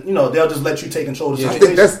nothing. They'll just let you take control of the I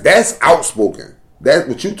situation. think that's outspoken. That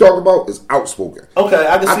what you talking about is outspoken. Okay,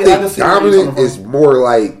 I can I see. think I can see where you're dominant coming is from. more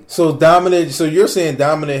like So dominant. So you're saying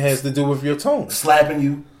dominant has to do with your tone. Slapping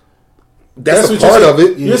you. that's a what you're part saying. of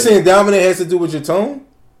it. You're saying dominant has to do with your tone.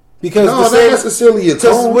 Because No, not necessarily a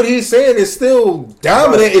Because tone. what he's saying is still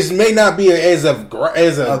dominant. It may not be as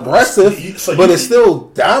aggressive, So but you- it's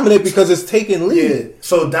still dominant because it's taking lead. Yeah.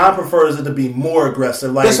 So Don prefers it to be more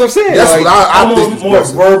aggressive. Like That's what I'm saying. That's Like, what I think almost is more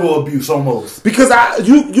aggressive. verbal abuse, almost. Because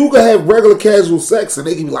you can have regular casual sex and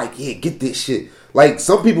they can be like, yeah, get this shit. Like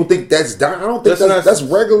some people think that's down. I don't think that's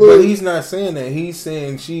regular. But he's not saying that. He's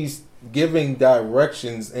saying she's giving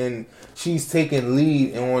directions and she's taking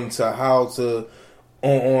lead on to how to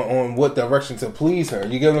on what direction to please her.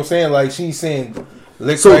 You get what I'm saying? Like she's saying,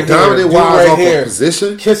 lick So right dominant here, do wise right off of here,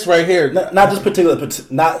 position? kiss right here. Not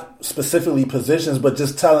just not specifically positions, but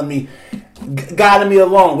just telling me, guiding me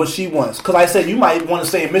along what she wants. Because I said you might want to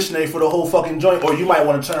stay a missionary for the whole fucking joint, or you might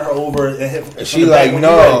want to turn her over and hit. from She the back like, when no.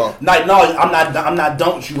 you're ready. No, I'm not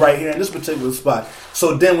done with you right here in this particular spot.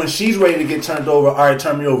 So then when she's ready to get turned over, all right,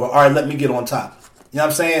 turn me over. All right, let me get on top. You know what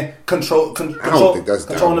I'm saying? Controlling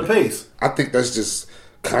the dominant. pace. I think that's just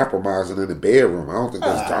compromising in the bedroom. I don't think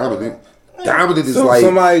that's dominant. Dominant is So like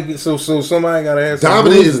somebody gotta have some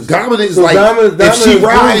dominant bruises. is So like if she dominant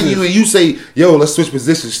riding bruises. you and you say, yo, let's switch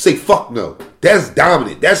positions, she say fuck no. That's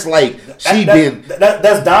dominant. That's like she being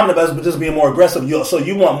That's dominant, but just being more aggressive. So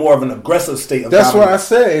you want more of an aggressive state of That's why I dominance.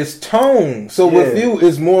 said it's tone. So with Yeah. you,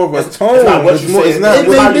 it's more of a tone. it's not what you more, say. it's not. It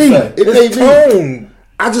What may how you be. say? It It's may be. tone.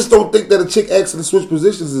 I just don't think that a chick asking to switch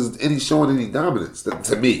positions is any showing any dominance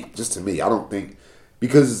to me. Just to me, I don't think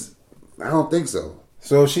so.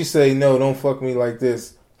 So if she say no, don't fuck me like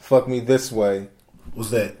this. Fuck me this way.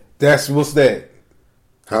 What's that? That's what's that.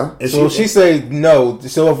 Huh? Is So if she say no,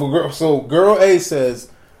 so if girl A says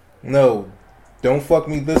no, don't fuck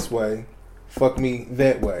me this way. Fuck me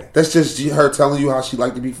that way. That's just her telling you how she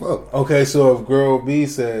like to be fucked. Okay, so if girl B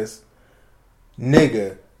says,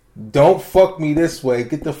 nigga, don't fuck me this way.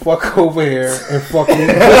 Get the fuck over here and fuck me this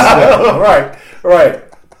way. right.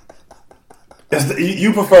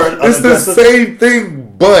 You prefer It's the same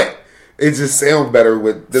thing, but it just sounds better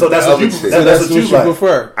with the So that's other what you- shit. that's what you like.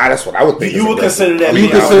 prefer. That's what I would think. You would consider that. You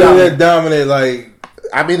consider that dominant, like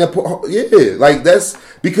I mean, yeah, like that's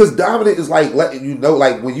because dominant is like letting you know,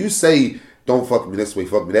 like when you say don't fuck me this way,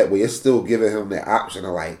 fuck me that way, it's still giving him that option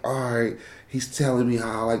of like, all right, he's telling me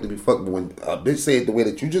how I like to be fucked. But when a bitch say it the way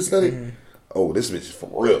that you just said it, oh, this bitch is for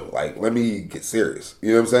real. Like, let me get serious. You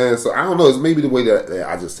know what I'm saying? So I don't know. It's maybe the way that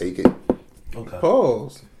I just take it. Okay.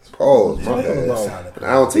 Pause. Pause. My Yeah, bad. about-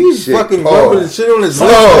 I don't take He's shit. fucking Pause. rubbing the shit on his lip.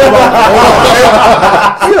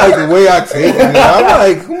 Pause. You like the way I take it. Now. I'm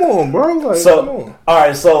like, come on, bro. Like, come So, on. all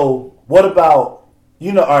right. So, what about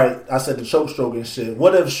all right? I said the choke stroke and shit.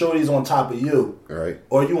 What if Shorty's on top of you, All right.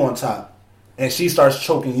 or you on top, and she starts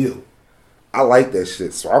choking you? I like that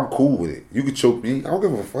shit, so I'm cool with it. You can choke me. I don't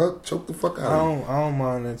give a fuck. Choke the fuck out of me. I don't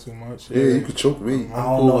mind that too much. Yeah, you can choke me. I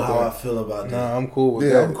don't cool know with how that. I feel about that. Nah, I'm cool with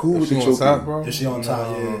Yeah, that. I'm cool If with she the on choking. top, bro. If she on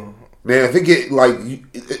top, yeah. Man, if it get like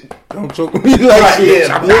Don't choke me like Right, shit.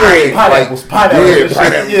 yeah. Right, Pineapples, like, pineapples, yeah, and shit.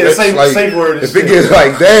 pineapple. Yeah, same- Like, same word and If shit. it gets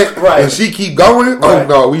like that, Right. and she keep going, Right. oh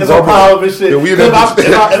no, we It's a pile of rumbling. shit. Yeah, we in If that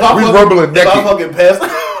I- if I we fucking- rumbling If I naked. fucking pass,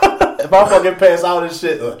 if I fucking pass out and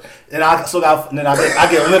shit, and I still got, and then I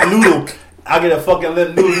get a limp noodle. I get a fucking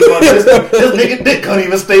limp noodle. This nigga dick couldn't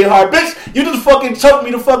even stay hard, bitch. You just fucking choked me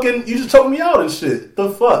you just choked me out and shit. The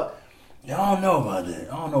fuck? Yeah, I don't know about that.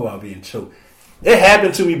 I don't know about being choked. It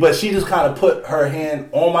happened to me, but she just kind of put her hand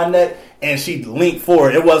on my neck and she leaned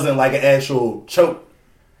forward. It wasn't like an actual choke.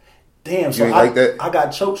 Damn, so ain't like that? I got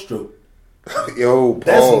choke stroke. Yo, pause.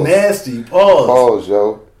 That's nasty. Pause. Pause,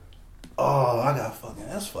 yo. Oh, I got fucking.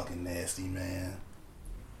 That's fucking nasty, man.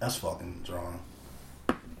 That's fucking drawn.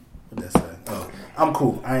 What that say? Oh, I'm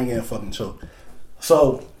cool. I ain't getting fucking choked.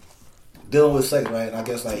 So, dealing with sex, right? And I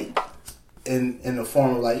guess like in the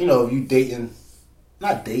form of like, you know, you dating,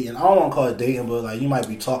 not dating. I don't want to call it dating, but like you might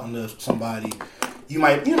be talking to somebody. You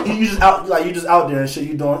might you just out there and shit.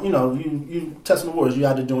 You doing, you know, you testing the waters. You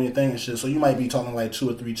out there doing your thing and shit. So you might be talking like 2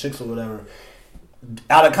 or 3 chicks or whatever.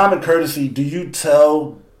 Out of common courtesy, do you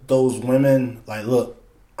tell those women like, look,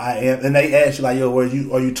 I am, and they ask you like, yo, are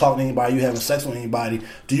you talking to anybody? You having sex with anybody?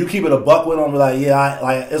 Do you keep it a buck with them? Like,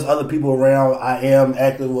 yeah, there's other people around. I am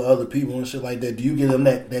active with other people and shit like that. Do you give them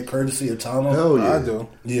that courtesy of telling them? Hell yeah. I do.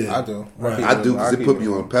 Yeah. I do. Right. I do because it keep put me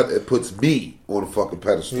on. It puts me on a fucking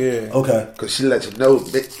pedestal. Yeah. Okay. Because she lets you know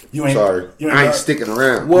that You ain't- sorry, you ain't I ain't got- sticking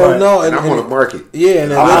around. Well, Right. no, and I'm on the market. Yeah,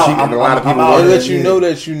 and it I'm lets out- you, and a lot of people out it want here, lets you yeah. know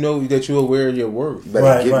that you're aware of your worth. Better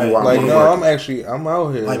Right, get right. me while Like, I'm on no, the I'm market.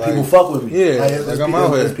 out here. Like people fuck with me. Yeah, there's I'm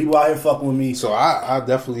out there's here. people out here fucking with me. So I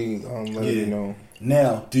definitely let Yeah. you know.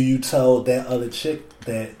 Now, do you tell that other chick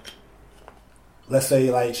that, let's say,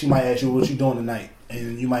 like she might ask you what you doing tonight,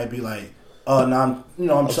 and you might be like, no,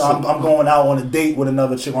 I'm going out on a date with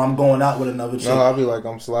another chick, or I'm going out with another chick. No, I'll be like,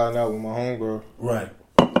 I'm sliding out with my homegirl. Right.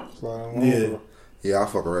 Sliding with my Yeah. homegirl. Yeah, I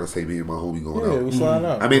fuck around and say me and my homie going Yeah, out. we sliding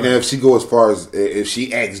out. I mean, if she go as far as if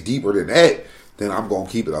she acts deeper than that, then I'm gonna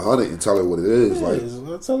keep it 100 and tell her what it is. Like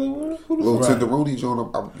I'll tell you who the little Right. tenderoni joint.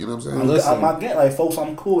 You know what I'm saying? Listen. I get like folks,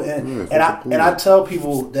 I'm cool, and Yeah, folks and are cool. I tell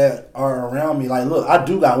people that are around me, like, look, I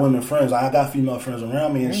do got women friends, I got female friends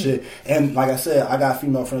around me and shit, and like I said, I got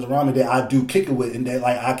female friends around me that I do kick it with, and that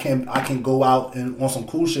like I can go out and on some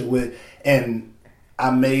cool shit with, and I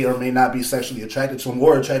may or may not be sexually attracted to them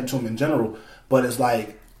or attracted to them in general, but it's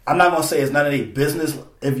like, I'm not gonna say it's none of their business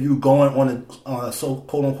if you going on a so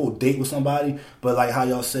quote unquote date with somebody, but like how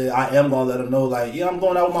y'all said, I am gonna let them know, like, yeah, I'm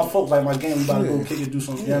going out with my folks, like my game, we about to go kick it, do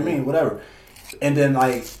something, you know what I mean, whatever. And then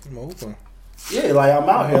like, I'm open. yeah, like I'm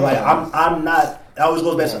out here, like I'm not. It always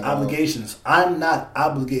goes back to obligations. I'm not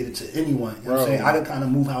obligated to anyone. You know what I'm saying? I can kind of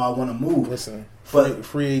move how I want to move. Listen, But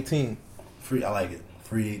free 18. free, I like it.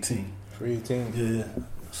 Free 18. Free 18. Yeah.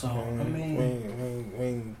 So I mean, we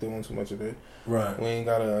ain't doing too much of it. right. We ain't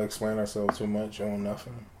gotta explain ourselves too much on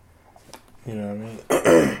nothing. You know what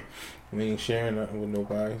I mean? We ain't sharing nothing with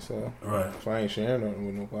nobody, so Right. if I ain't sharing nothing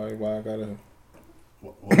with nobody, why I gotta?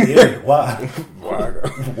 Well, yeah. Why? Why? I gotta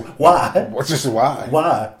Why? what's just why?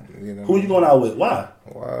 Why? You know, Who you going out with? Why?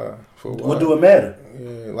 Why? For what? What do it matter?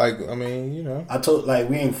 Yeah, like I mean, you know. I told like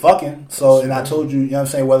we ain't fucking. So and I told you, you know what I'm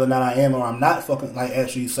saying, whether or not I am or I'm not fucking, like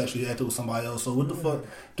actually sexually active with somebody else. So what the fuck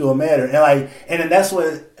do it matter? And like, and then that's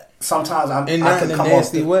what sometimes I And not can in a come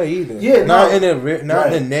nasty off way either. Yeah, not no. in a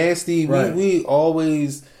Right. nasty. Right. We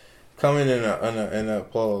always come in a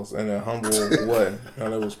pause in a humble way. No,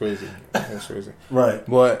 that was crazy. That was crazy. Right.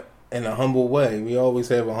 But in a humble way, we always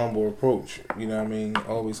have a humble approach. You know what I mean?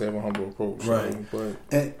 Always have a humble approach. Right. But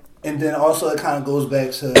And then also it kind of goes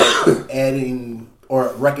back to adding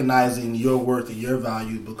or recognizing your worth and your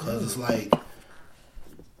value, because it's like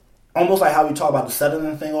almost like how we talk about the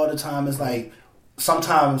settling thing all the time. It's like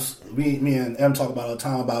sometimes me and Em talk about all the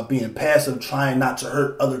time about being passive, trying not to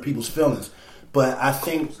hurt other people's feelings. But I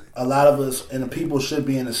think a lot of us and the people should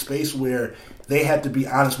be in a space where they have to be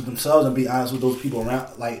honest with themselves and be honest with those people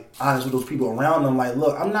around, them. Like,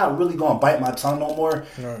 look, I'm not really going to bite my tongue no more.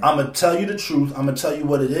 Right. I'm going to tell you the truth. I'm going to tell you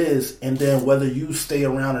what it is. And then whether you stay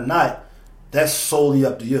around or not, that's solely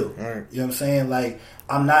up to you. Right. You know what I'm saying? Like,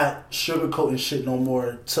 I'm not sugarcoating shit no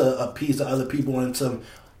more to appease the other people and to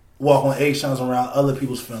walk on eggshells around other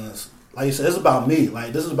people's feelings. Like you said, it's about me.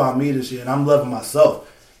 Like, this is about me this year, and I'm loving myself.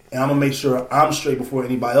 And I'm going to make sure I'm straight before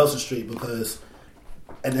anybody else is straight, because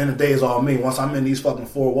at the end of the day, it's all me. Once I'm in these fucking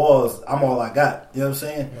four walls, I'm all I got. You know what I'm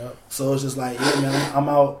saying? Yep. So it's just like, yeah, man, I'm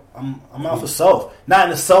out for self. Not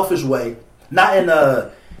in a selfish way. Not in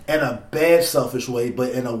a bad selfish way,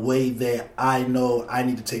 but in a way that I know I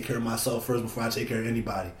need to take care of myself first before I take care of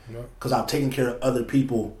anybody. Because I've taken care of other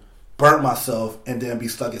people, burnt myself, and then be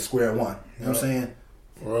stuck at square one. You know what I'm saying?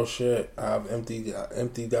 Real shit. I've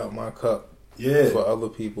emptied out my cup. Yeah. For other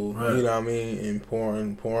people, right. You know what I mean, and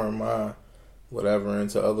pouring my whatever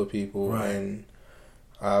into other people, right. And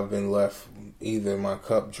I've been left either my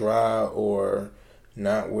cup dry or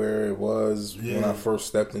not where it was when I first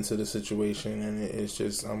stepped into the situation, and it's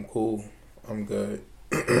just I'm cool, I'm good.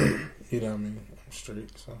 You know what I mean? I'm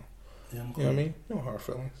straight, so yeah, I'm cool. You know what I mean? No hard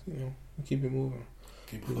feelings. You know, we keep it moving.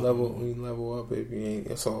 We level up, baby.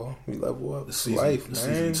 That's all. We level up. It's life, man.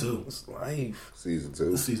 Season 2. It's life. Season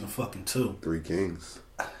 2. It's season fucking 2. 3 Kings.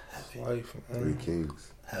 It's life, man. 3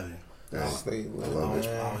 Kings. Heavy. I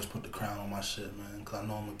always put the crown on my shit, man, because I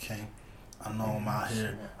know I'm a king. I know I'm out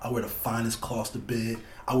here. I wear the finest cloths to bed.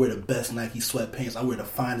 I wear the best Nike sweatpants. I wear the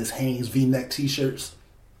finest Hanes V-neck T-shirts.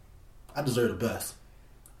 I deserve the best.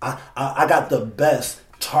 I got the best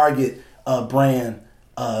Target brand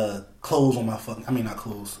clothes on my fucking... I mean, not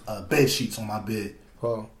clothes. Bed sheets on my bed.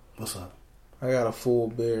 Paul. What's up? I got a full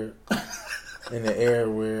beard in the air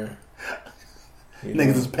where...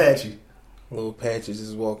 Niggas is patchy. Little patches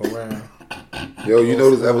just walking around. Yo, you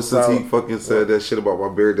notice ever since he fucking said that shit about my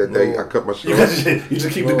beard that day, I cut my shit off. You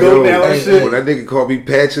just keep the goat down and shit. When that nigga called me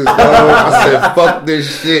Patches, bro, I said, fuck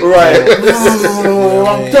this shit. Right.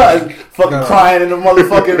 I'm done. Fucking crying in the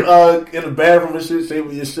motherfucking, in the bathroom and shit,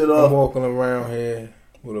 shaving your shit off. I'm walking around here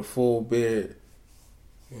with a full beard.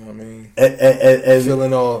 You know what I mean?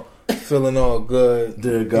 Feeling all good.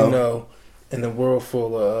 There you go. You know. In a world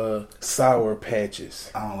full of sour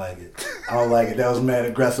patches. I don't like it. That was mad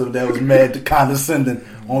aggressive. That was mad condescending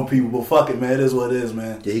on people. But fuck it, man. It is what it is,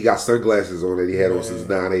 man. Yeah, he got sunglasses on that he had on since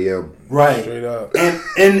 9 a.m. Right. Straight up. And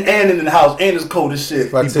in the house. And it's cold as shit.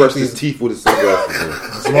 He brushed his teeth with his sunglasses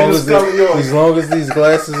on. As long as these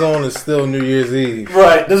glasses on, it's still New Year's Eve.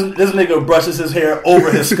 Right. This nigga brushes his hair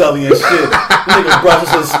over his scully and shit. This nigga brushes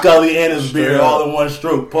his scully and his beard all in one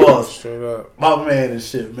stroke. Pause. Straight up. My man and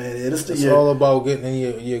shit, man. It's all about getting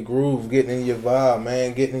in your groove, getting in your vibe,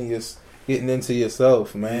 man. Getting into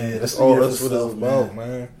yourself, man. Yeah, that's what it's about,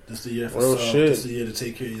 man. This the year for real self. shit. This the year to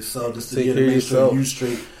take care of yourself. This the year to make sure you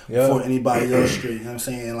straight before anybody else straight. You know what I'm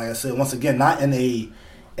saying? And like I said, once again, not in a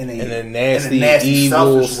nasty,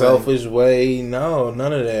 evil, selfish way. No,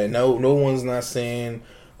 none of that. No one's not saying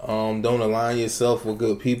don't align yourself with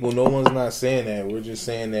good people. No one's not saying that. We're just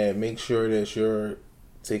saying that make sure that you're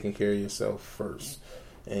taking care of yourself first.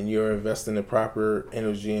 And you're investing the proper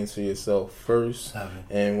energy into yourself first.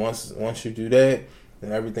 And once you do that,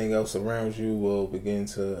 then everything else around you will begin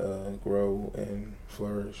to grow and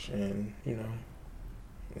flourish. And, you know,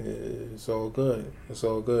 it's all good. It's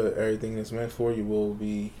all good. Everything that's meant for you will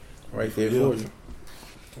be right there for you.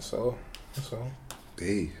 That's all.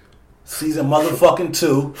 Hey. Season motherfucking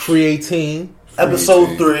 2. Free 18.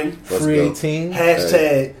 Episode 3. Free 18.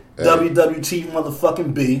 Hashtag WWT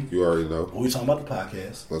motherfucking B. You already know. We talking about the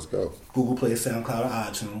podcast. Let's go. Google Play, SoundCloud, and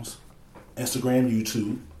iTunes. Instagram,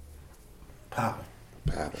 YouTube. Popping.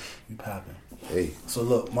 You popping. Hey. So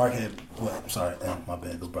look, Mark had what? I'm sorry, M. My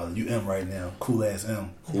bad, little brother. You M right now. Cool ass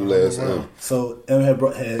M. So M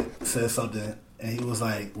had said something, and he was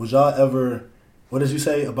like, "Would y'all ever? What did you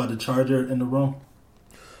say about the charger in the room?"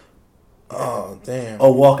 Oh damn!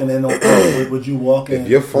 Oh, walking in. Would you walk in? If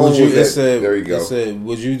your phone there you go. It said,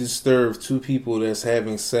 would you disturb 2 people that's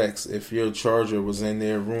having sex if your charger was in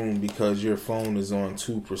their room because your phone is on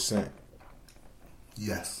 2%?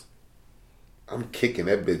 Yes. I'm kicking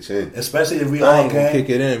that bitch in. Especially if we I all ain't gonna gang. kick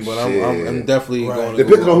it in, but I'm definitely going to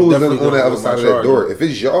Depending on who's on the other my side of that door. If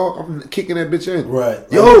it's y'all, I'm kicking that bitch in. Right.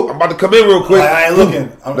 Yo, I'm about to come in real quick. I ain't looking.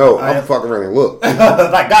 I'm fucking around and look.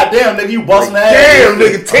 Like, goddamn, nigga, you busting that Damn,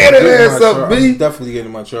 nigga, tear that ass up, B. I'm definitely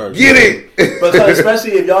getting my charge. Get it. But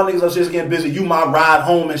especially if y'all niggas upstairs getting busy, you my ride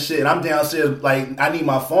home and shit. And I'm downstairs, like, I need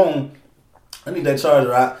my phone. I need that charger,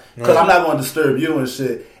 right? Because I'm not going to disturb you and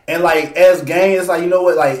shit. And, like, as gang, it's like, you know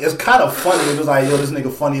what? Like, it's kind of funny. It's like, yo, this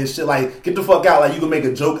nigga funny as shit. Like, get the fuck out. Like, you can make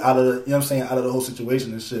a joke out of the, you know what I'm saying, out of the whole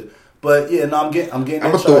situation and shit. But, yeah, no, I'm getting I'm that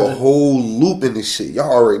going to throw a whole loop in this shit.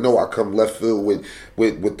 Y'all already know I come left field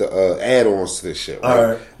with the add-ons to this shit, right? All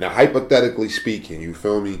right. Now, hypothetically speaking, you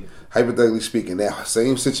feel me? Hypothetically speaking, that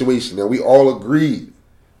same situation, now we all agreed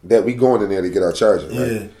that we going in there to get our charger,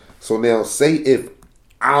 right? Yeah. So now, say if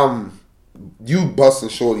you busting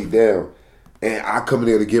Shorty down, and I come in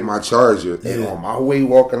there to get my charger, and on my way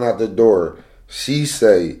walking out the door, she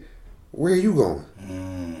say, "Where you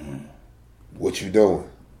going? What you doing?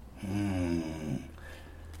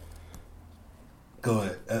 Go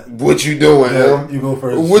ahead. What you doing, Yeah, Em? you go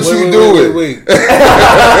first. What you doing? Wait.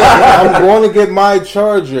 I'm going to get my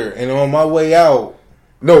charger, and on my way out.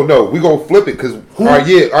 No, we gonna flip it because all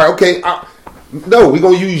right, okay. No, we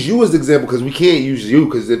gonna use you as the example because we can't use you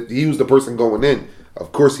because if he was the person going in,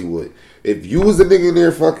 of course he would. If you was the nigga in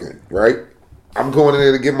there fucking, right? I'm going in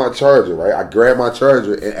there to get my charger, right? I grab my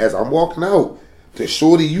charger, and as I'm walking out, to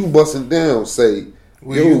Shorty you busting down, say,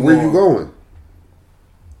 where you going?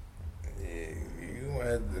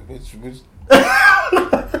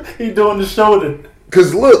 He doing the shoulder.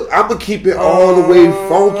 Cause look, I'ma keep it all the way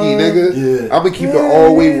funky, nigga. Yeah. I'ma keep it all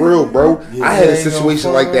the way real, bro. Yeah. I had a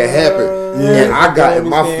situation like that happen, and I got in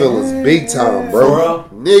my feelings big time, bro.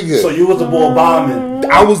 Nigga. So you was the boy bombing,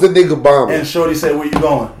 I was the nigga bombing. and Shorty said, "Where you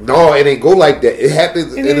going?" No, it ain't go like that. It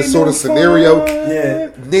happens in a sort of scenario. Yeah.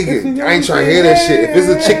 Nigga, I ain't trying to hear that shit. If it's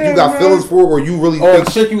a chick you got feelings for, or you really Oh, think,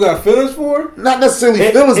 a chick you got feelings for? not necessarily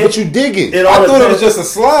feelings, but you digging. It I all thought it was depends. just a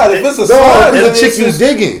slide. If it's a No, slide, it's then a chick you just-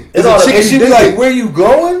 digging. It's all- a chick And you she be digging. like, "Where you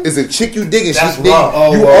going?" It's a chick you digging. That's She's rough.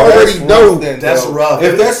 digging. You well, already that's know. rough then, That's though. rough.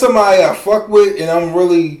 If that's somebody I fuck with and I'm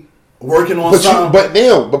really Working on something.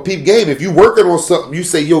 But peep game. If you working on something, you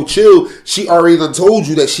say, "Yo, chill." She already done told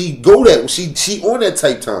you that she go that she on that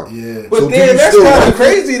type time. Yeah. But So do then you that's still kind like of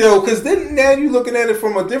crazy though, because then now you looking at it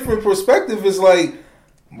from a different perspective. It's like,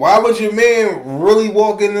 why would your man really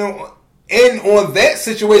walk in on that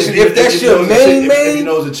situation if that's your main If he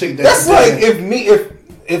knows a chick That's like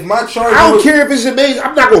if my charger. I don't was, care if it's your main.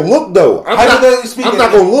 I'm not gonna look though. I'm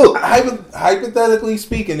not gonna look. Hypothetically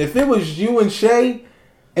speaking, if it was you and Shay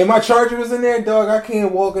and my charger was in there, dog, I can't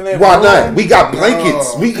walk in there. Why not? We got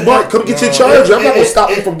blankets. Come get your charger. I'm not gonna stop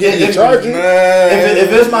you from getting your charger.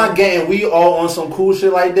 If it's my gang, we all on some cool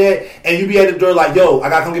shit like that, and you be at the door like, "Yo, I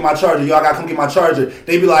gotta come get my charger. Yo, I gotta come get my charger."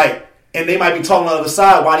 They be like, and they might be talking on the other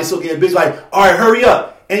side while they still getting busy. Like, "All right, hurry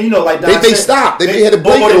up." And you know, like Don They said, stop. They had a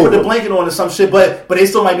blanket or they put over. the blanket on or some shit, but they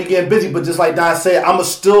still might be getting busy. But just like Don said, I'ma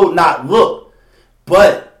still not look.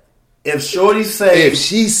 But if Shorty say, If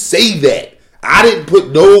she say that, I didn't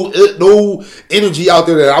put no energy out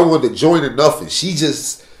there that I wanted to join or nothing. She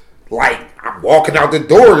just like I'm walking out the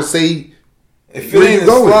door and say, If "Where it you ain't a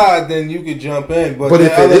going?" slide, then you could jump in. But But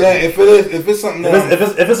if it's something that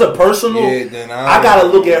if it's a personal, Yeah, then I gotta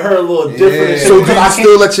look at her a little different. Yeah. and shit, So do because you I still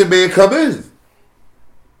can't- let your man come in?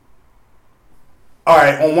 All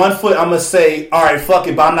right, on one foot, I'm gonna say, all right, fuck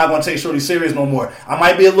it, but I'm not gonna take Shorty serious no more. I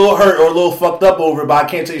might be a little hurt or a little fucked up over it, but I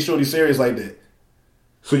can't take Shorty serious like that.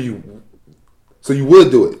 So you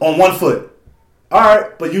would do it. On one foot. All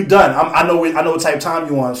right, but you done. I know what type of time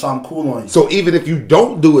you want, so I'm cool on you. So even if you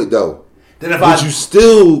don't do it though, Then if would you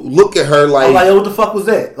still look at her I'm like, like yo, what the fuck was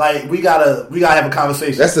that? Like, we gotta have a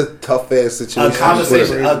conversation. that's a tough ass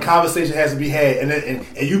situation? A conversation has to be had, and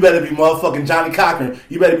you better be motherfucking Johnny Cochran.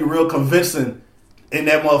 You better be real convincing in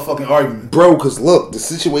that motherfucking argument. Bro, because look, the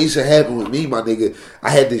situation happened with me, my nigga. I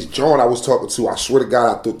had this joint I was talking to. I swear to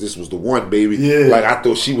God, I thought this was the one, baby. Yeah. Like, I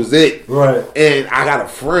thought she was it. Right. And I got a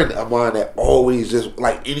friend of mine that always just,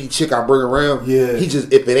 like, any chick I bring around, Yeah. he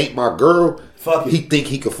just, if it ain't my girl, Fuck it. he think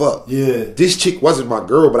he could fuck. Yeah. This chick wasn't my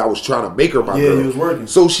girl, but I was trying to make her my Yeah, girl. you was working.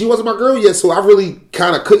 So she wasn't my girl yet, so I really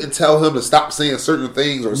kind of couldn't tell him to stop saying certain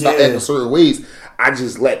things or stop Yeah. acting certain ways. I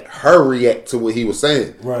just let her react to what he was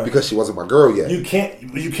saying. Right. Because she wasn't my girl yet. You can't do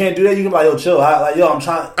that. You can be like, yo, chill. I'm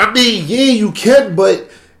trying. I mean, yeah, you can, but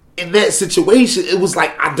in that situation, it was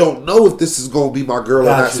like, I don't know if this is going to be my girl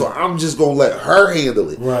or not, Gotcha. so I'm just going to let her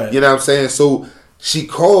handle it. Right. You know what I'm saying? So she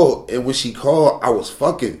called, and when she called, I was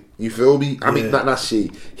fucking. You feel me? I mean, not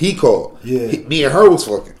she. He called. Yeah. Me and her was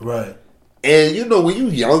fucking. Right. And you know, when you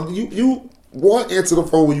young, you One, answer the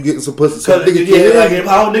phone when you getting some pussy. So Cause nigga yeah, like if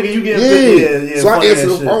how nigga you getting so I answer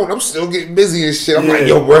the shit. phone. I'm still getting busy and shit. I'm like,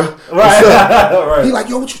 yo, bro, what's Right. up? Right. He like,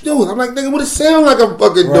 yo, what you doing? I'm like, nigga, what it sound like I'm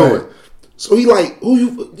fucking doing? So he like, who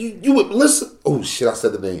you with Melissa? Oh shit, I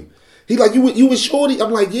said the name. He like, you with Shorty?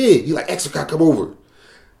 I'm like, yeah. He like, Extra, come over.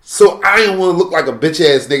 So I didn't want to look like a bitch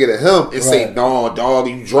ass nigga to him and say, no, dog,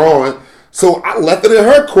 you drawing. So I left it in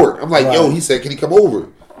her court. I'm like, yo, he said, can he come over?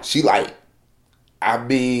 She like, I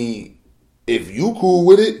mean, if you cool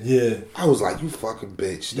with it, I was like, you fucking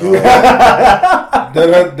bitch, dog.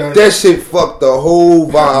 That shit fucked the whole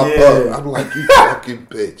vibe up. I'm like, you fucking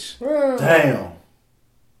bitch. Damn.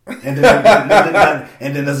 And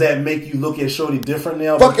then does that make you look at Shorty different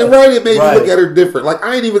now? Fucking right, it made me look at her different. Like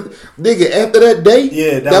I ain't even nigga after that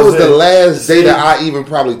day. That was the last day that I even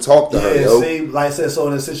probably talked to her. Yo. See, like I said, so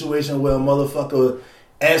in a situation where a motherfucker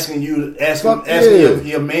asking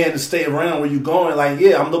your man to stay around where you going, like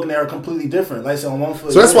I'm looking at her completely different. Like I said, on one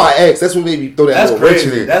foot. So that's why I asked. That's what made me throw that little wrench in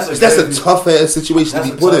there. That's a tough ass situation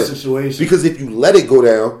to be put in. Because if you let it go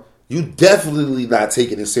down, you definitely not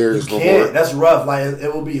taking it serious no more. That's rough. Like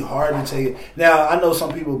it will be hard to take it. Now I know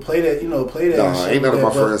some people play that. Nah, ain't none of my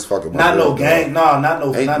friends fucking my not girl. No gang. No, not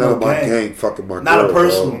no. Ain't not none no of my gang. gang fucking my girl. Not a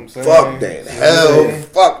personal. Fuck that. Hell,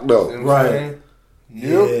 fuck no. Right.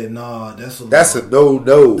 Yep. Yeah, no, that's a no.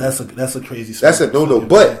 That's a crazy. That's a no.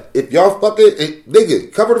 But if y'all fucking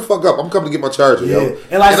nigga, cover the fuck up. I'm coming to get my charger, yo.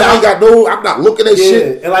 And like I ain't got no. I'm not looking at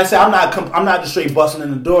shit. And like I said, I'm not just straight busting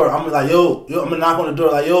in the door. I'm like, yo, I'm gonna knock on the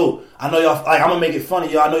door, like, yo, I know y'all. Like, I'm gonna make it funny,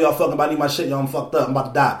 yo. I know y'all fucking about need my shit, yo. I'm fucked up. I'm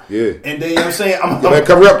about to die. Yeah. And then you know what I'm saying, man,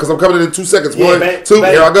 cover up because I'm coming in 2 seconds. Yeah, 1, man, 2.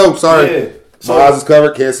 Here I go. Sorry. Yeah. So, my eyes is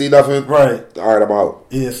covered. Can't see nothing. Right. All right, I'm out.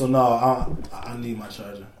 Yeah. So no, I need my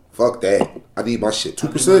charger. Fuck that. I need my shit.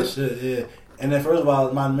 2%. Yeah. And then first of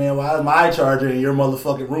all, my man, why is my charger in your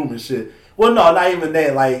motherfucking room and shit? Well, no, not even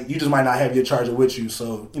that. Like, you just might not have your charger with you,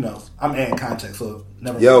 so I'm adding context. So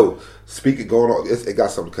never. Yo, speaking going on, it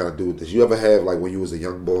got something to kind of do with this. You ever have like when you was a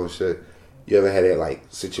young boy and shit? You ever had that like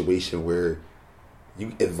situation where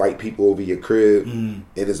you invite people over your crib and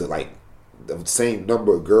it's like the same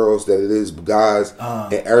number of girls that it is guys,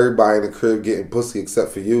 and everybody in the crib getting pussy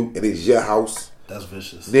except for you, and it's your house. That's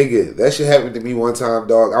vicious. Nigga, that shit happened to me one time,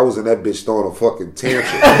 dog. I was in that bitch throwing a fucking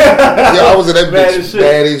tantrum. I was in that bitch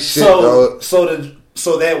bad as shit, dog.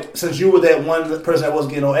 So that since you were that one person that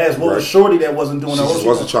wasn't getting no ass, what was Shorty that wasn't doing no ass? She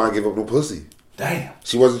wasn't trying to give up no pussy. Damn.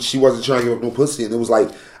 She wasn't trying to give up no pussy, and it was like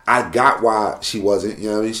I got why she wasn't. You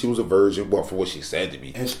know what I mean? She was a virgin, but from what she said to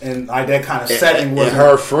me, and like that kind of setting was. And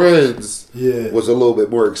her friends was a little bit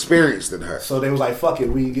more experienced than her. So they was like, "Fuck it,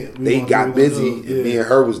 they got busy, and me and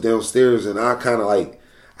her was downstairs, and I kind of like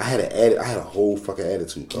I had a whole fucking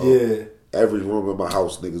attitude. Dog. Yeah. Every room in my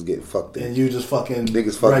house, niggas getting fucked in, and you just fucking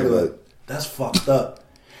niggas fucking regular. like. That's fucked up.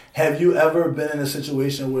 Have you ever been in a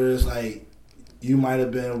situation where it's like you might have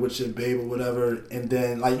been with your babe or whatever, and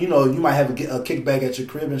then like you might have a kickback at your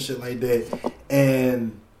crib and shit like that,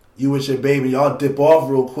 and you with your baby, y'all dip off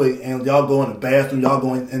real quick, and y'all go in the bathroom, y'all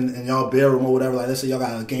go in y'all bedroom or whatever. Like let's say y'all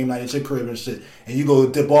got a game night at your crib and shit, and you go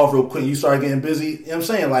dip off real quick, and you start getting busy. You know what I'm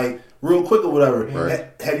saying, like real quick or whatever. Right.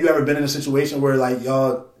 Have you ever been in a situation where like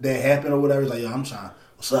y'all that happened or whatever? It's like I'm trying.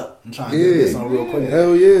 What's up? I'm trying to get something real quick.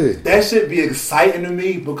 Hell yeah. That shit be exciting to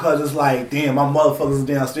me because it's like, damn, my motherfuckers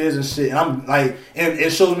downstairs and shit. And I'm like, and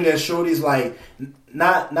it shows me that Shorty's like,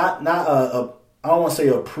 not I don't want to say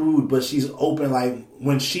a prude, but she's open. Like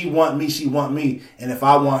when she want me, she want me. And if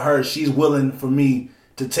I want her, she's willing for me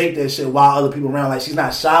to take that shit while other people around. Like she's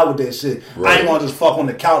not shy with that shit. Right. I ain't gonna just fuck on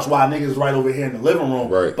the couch while niggas right over here in the living room.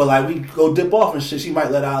 Right. But like we go dip off and shit. She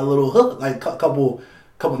might let out a little hook, like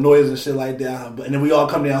couple noises and shit like that, and then we all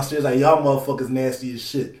come downstairs like y'all motherfuckers nasty as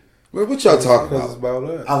shit. Man, what y'all talking about? It's about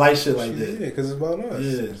us. I like shit like that. Yeah, because it's about us.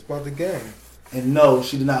 Yeah, it's about the game. And no,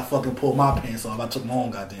 she did not fucking pull my pants off. I took my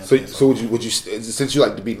own goddamn. Pants so off. would you since you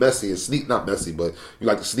like to be messy and sneak, not messy, but you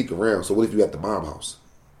like to sneak around. So what if you at the mom house?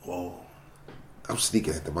 Whoa. I'm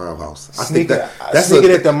sneaking at the mom house. Sneaking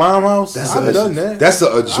at the mom house? I've done that. That's an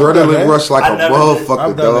adrenaline rush like a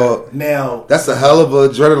motherfucker, dog. That. Now that's a hell of an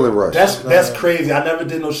adrenaline rush. That's crazy. I never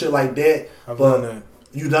did no shit like that. I've done that.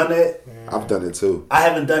 You done that? Yeah. I've done it too. I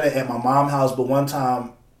haven't done it at my mom's house, but one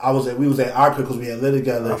time we was at our crib because we had lived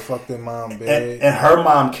together. I fucked in mom's bed. And her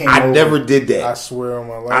mom came over. I never did that. I swear on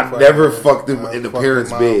my life. I never fucked in the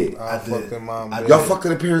parents' bed. I fucked in mom's bed. Y'all fucked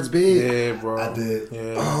in the parents' bed? Yeah, bro. I did.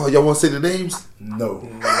 Yeah. Oh, y'all want to say the names? No.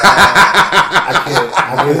 I can't.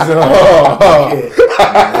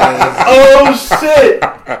 Oh, shit.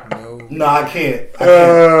 No, I can't.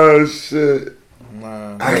 Oh, shit.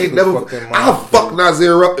 Nah, I ain't never. I'll fuck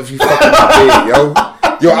Nazir up if you fuck my baby, yo.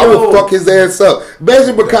 Yo, I would fuck his ass up.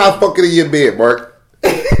 Imagine Makai fucking in your bed, Mark.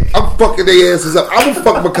 I'm fucking their asses up. I would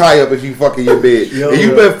fuck Makai up if you fuck in your bed. Yo, and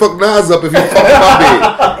you better fuck Nas up if you fuck in my bed.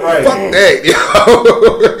 Right. Fuck that, yo.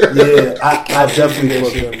 Yeah, I definitely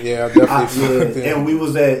fucked him. Yeah, I definitely fucked him. And we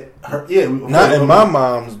was at her, not at my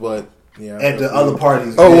mom's, but yeah, at the other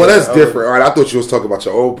parties. Oh, well, that's different. All right, I thought you was talking about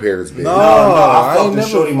your old parents' bed. No, I fucked the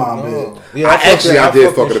shorty mom bed. Yeah, I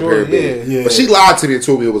did fuck in the parent bed. Yeah. But she lied to me and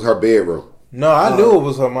told me it was her bedroom. No, I knew it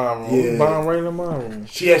was her mom room. Yeah. Mom right in the mom room.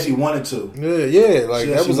 She actually wanted to. Yeah, like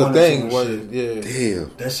that was a thing.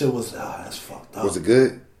 Damn. That shit was, that's fucked up. Was it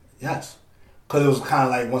good? Yes. Because it was kind of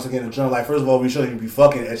like, once again, a journal. Like, first of all, we shouldn't even be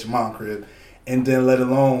fucking at your mom's crib. And then let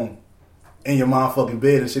alone in your mom fucking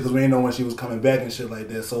bed and shit, because we didn't know when she was coming back and shit like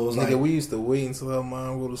that. So it was like, we used to wait until her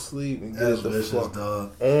mom go to sleep and get the fuck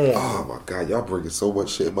dog. Oh my god, y'all bringing so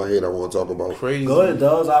much shit in my head I want to talk about. Crazy. Go ahead,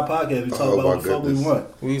 dog. It's our podcast. We talk about what the fuck we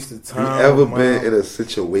want. We used to time. You ever been in a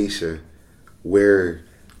situation where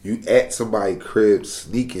you at somebody's crib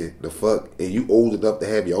sneaking the fuck and you old enough to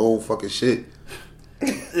have your own fucking shit?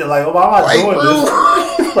 Yeah, like, why am I doing this?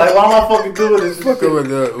 Like, why am I fucking doing this?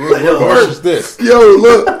 What is this? Yo,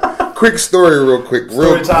 look. Quick story, real quick.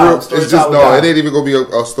 It ain't even gonna be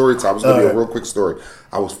a story time. It's gonna be a real quick story.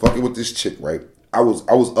 I was fucking with this chick, right? I was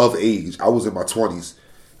of age. I was in my 20s.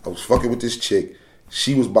 I was fucking with this chick.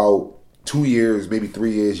 She was about 2 years, maybe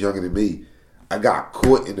 3 years younger than me. I got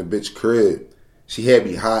caught in the bitch crib. She had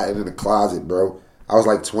me hiding in the closet, bro. I was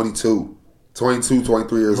like 22,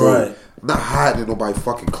 23 years old. I'm not hiding in nobody's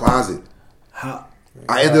fucking closet. How?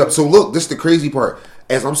 I ended up. So look, this is the crazy part.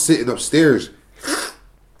 As I'm sitting upstairs.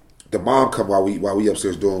 The mom come while we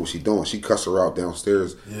upstairs doing what she doing. She cuss her out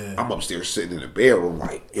downstairs. Yeah. I'm upstairs sitting in the bedroom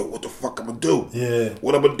like, yo, what the fuck I'm gonna do? Yeah.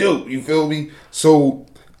 What I'm gonna do? You feel me? So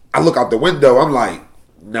I look out the window. I'm like,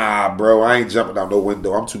 nah, bro, I ain't jumping out no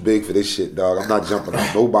window. I'm too big for this shit, dog. I'm not jumping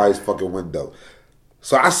out nobody's fucking window.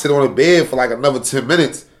 So I sit on the bed for like another 10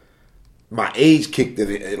 minutes. My age kicked in.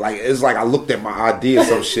 It's like I looked at my ID or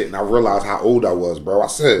some shit and I realized how old I was, bro. I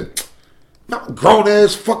said, I'm a grown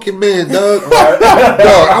ass fucking man, dog. Dog,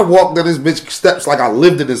 I walked down this bitch steps like I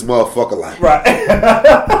lived in this motherfucker. Like,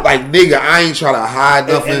 like nigga, I ain't trying to hide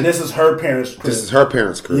nothing. And this is her parents' crib. This is her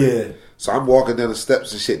parents' crib. Yeah. So I'm walking down the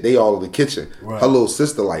steps and shit. They all in the kitchen. Right. Her little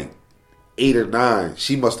sister, like 8 or 9,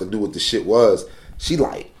 she must have knew what the shit was. She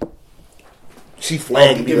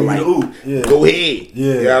flagged me to like, go ahead. Yeah.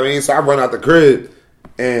 You know what I mean? So I run out the crib.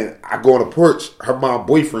 And I go on the porch. Her mom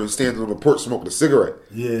boyfriend standing on the porch smoking a cigarette.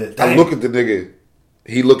 Yeah, I look at the nigga.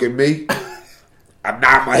 He look at me. I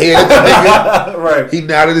nod my head at the nigga. Right. He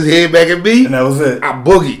nodded his head back at me. And that was it. I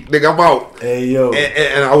boogie. Nigga, I'm out. Hey, yo.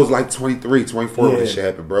 And I was like 23, 24 when this shit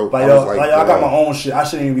happened, bro. Like, I got my own shit. I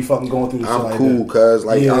shouldn't even be fucking going through this shit like cool, cuz.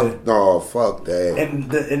 Like, no, fuck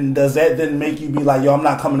that. And does that then make you be like, yo, I'm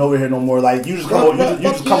not coming over here no more? Like, you just come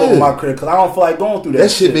over my crib because I don't feel like going through that shit.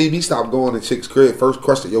 That shit made me stop going to chick's crib. First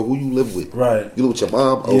question, yo, who you live with? Right. You live with your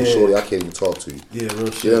mom? Oh, shorty, I can't even talk to you. Yeah,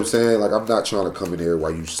 real shit. You know what I'm saying? Like, I'm not trying to come in here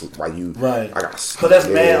while you right. I got because that's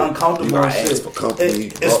mad uncomfortable and shit. For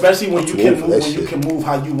company, especially when you can move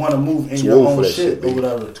how you want to move in your own shit or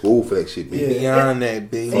whatever. Too old for that shit, baby. Beyond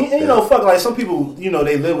that, baby. And you know, fuck, like some people, you know,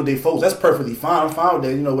 they live with their folks. That's perfectly fine. I'm fine with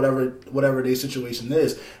that. You know, whatever their situation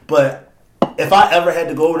is. But if I ever had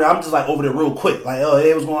to go over there, I'm just like over there real quick. Like, oh,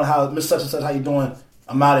 hey, what's going on? How Miss Such and Such? How you doing?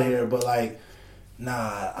 I'm out of here. But like,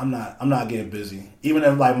 nah, I'm not getting busy. Even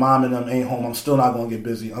if like mom and them ain't home, I'm still not gonna get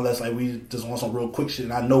busy unless like we just want some real quick shit.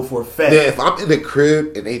 And I know for a fact. Yeah, if I'm in the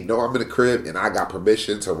crib and they know I'm in the crib and I got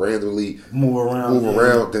permission to randomly move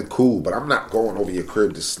around, then cool. But I'm not going over your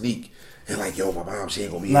crib to sneak and like, yo, my mom, she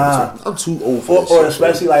ain't gonna be able to. I'm too old for that or shit.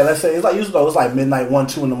 Especially like, let's say it's like usually it's like midnight, 1,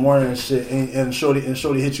 2 in the morning and shit, and shorty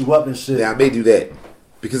hit you up and shit. Yeah, I may do that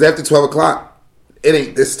because after 12 o'clock. It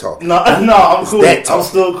ain't this talk. No, I'm cool. I'm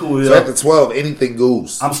still cool. So after 12, anything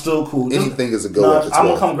goes. I'm still cool. Anything is a go after 12. I'm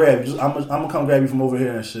gonna come grab you. I'm gonna come grab you from over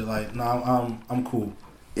here and shit. Like, I'm cool.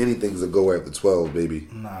 Anything's a go after 12, baby.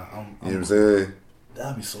 Nah, you know what I'm saying?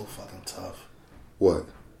 That'd be so fucking tough. What?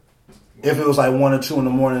 If it was like 1 or 2 in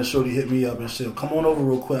the morning and shorty hit me up and shit, come on over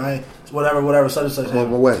real quick. Whatever, such and such. I'm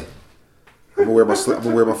on my way. I'm gonna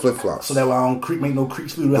wear my flip flops. So that way I don't make no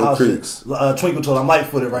creaks through the house. Creaks. Twinkle told I'm light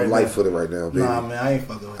footed right now. I'm light footed right now, baby. Nah, man, I ain't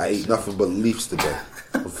fucking with I ate nothing but leaves today.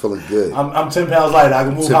 I'm feeling good. I'm 10 pounds lighter. I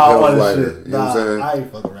can move how I want and shit. You know what I'm saying? I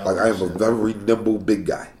ain't fucking around. Like I am a very nimble big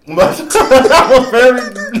guy. I'm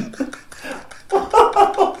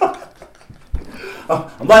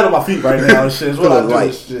light on my feet right now and shit. It's what I do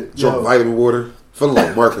light. Shit. Drunk vitamin water. Feeling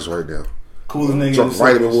like Marcus right now. Coolest nigga. Drunk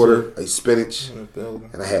vitamin water, ate spinach,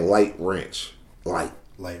 and I had light ranch. Light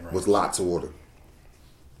ranch. With lots of water.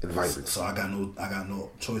 and vibrant. So I got no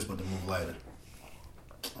choice but to move lighter.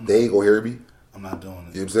 They ain't gonna hear me. I'm not doing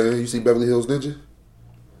it. You know what I'm saying? You see Beverly Hills Ninja?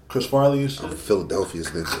 Chris Farley and shit. I'm Philadelphia's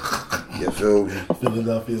Ninja. You feel me?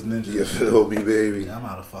 Philadelphia's Ninja. You feel me, baby? Yeah, I'm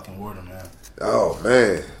out of fucking water, man. Oh,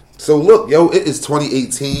 man. So, look, yo, it is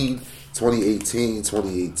 2018.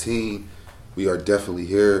 We are definitely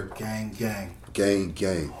here. Gang.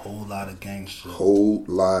 Whole lot of gang shit. Whole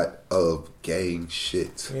lot of gang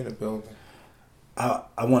shit. In the building.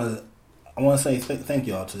 I want to say thank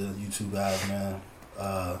y'all to you two guys, man,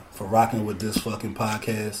 for rocking with this fucking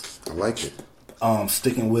podcast. I like it.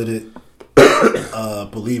 Sticking with it,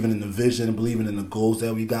 believing in the vision, believing in the goals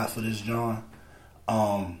that we got for this John.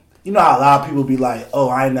 You know how a lot of people be like, oh,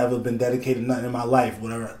 I ain't never been dedicated to nothing in my life,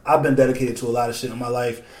 whatever. I've been dedicated to a lot of shit in my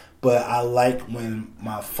life, but I like when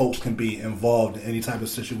my folks can be involved in any type of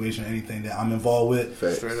situation, anything that I'm involved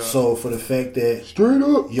with. So for the fact that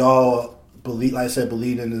y'all believe, like I said,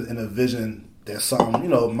 believe in a vision that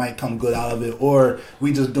something, might come good out of it, or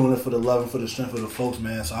we just doing it for the love and for the strength of the folks,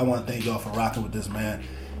 man. So I want to thank y'all for rocking with this, man.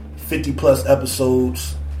 50 plus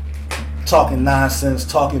episodes, talking nonsense,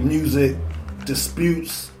 talking music,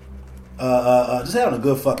 disputes, just having a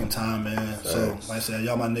good fucking time, man. Thanks. So like I said,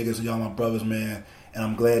 y'all my niggas and y'all my brothers, man. And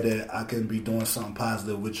I'm glad that I can be doing something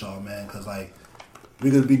positive with y'all, man, because like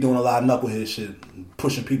we could be doing a lot of knucklehead shit,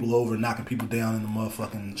 pushing people over, knocking people down in the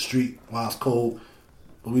motherfucking street while it's cold.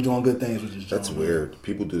 But we doing good things with this. That's weird.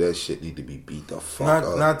 People do that shit need to be beat the fuck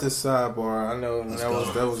up. Not this sidebar. I know that was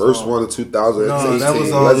first all, one of 2018. No, that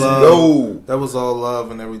was all Let's love. go. That was all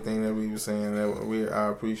love and everything that we were saying. I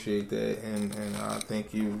appreciate that, and I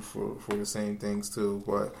thank you for the same things too.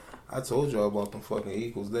 But I told y'all about them fucking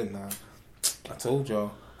Eagles, didn't I? I told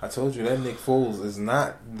you that Nick Foles is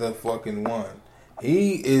not the fucking one.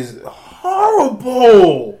 He is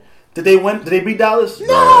horrible. Did they win? Did they beat Dallas?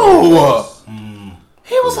 No.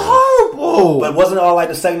 He was horrible. But wasn't it all like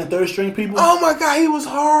the second and third string people? Oh my God, he was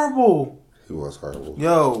horrible. He was horrible.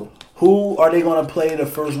 Yo. Who are they going to play the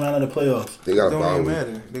first round of the playoffs? They got a bye.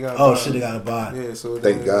 They got shit, they got a bye. Yeah, so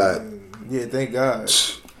thank God. Yeah, thank God.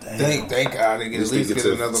 Thank God they get at least get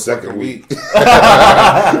another fucking week.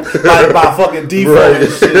 by fucking default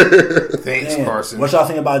and shit. Thanks, Carson. What y'all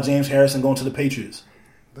think about James Harrison going to the Patriots?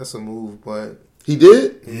 That's a move, but he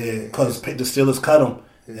did? Yeah, because the Steelers cut him.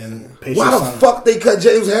 And why the fuck they cut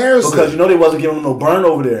James Harrison? Because they wasn't giving him no burn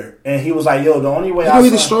over there, and he was like, "Yo, the only way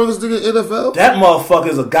he's the strongest nigga in the NFL. That motherfucker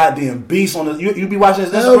is a goddamn beast on the. You be watching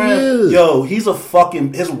his Instagram, yo. He's a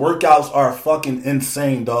fucking. His workouts are fucking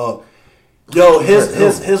insane, dog. Yo,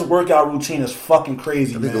 his workout routine is fucking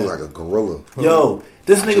crazy, man. Nigga like a gorilla. Yo,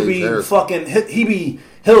 this nigga be fucking.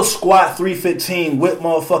 He'll squat 315 with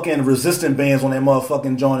motherfucking resistant bands on that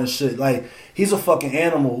motherfucking joint and shit. Like, he's a fucking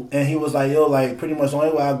animal. And he was like, yo, like, pretty much the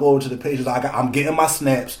only way I go over to the Patriots, I'm getting my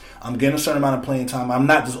snaps. I'm getting a certain amount of playing time. I'm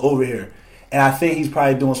not just over here. And I think he's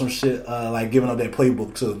probably doing some shit, like giving up that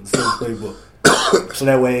playbook too, the Steelers playbook. So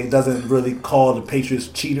that way it doesn't really call the Patriots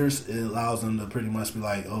cheaters. It allows them to pretty much be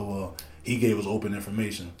like, oh, well, he gave us open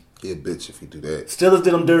information. Yeah, bitch, if you do that. Steelers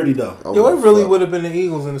did him dirty, though. Yo, it really would have been the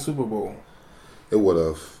Eagles in the Super Bowl. It would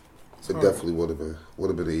have. It definitely would have been. Would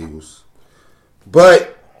have been the Eagles.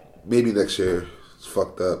 But maybe next year. It's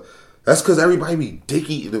fucked up. That's because everybody be dick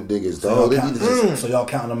eating them niggas, dog. So y'all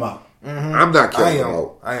counting them out. Mm-hmm. I'm not counting them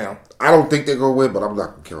out. I am. I don't think they're going to win, but I'm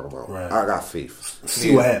not going to count them out. Right. I got faith.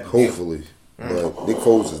 See what happens. Hopefully. But Nick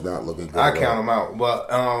Foles is not looking good. I count him out, but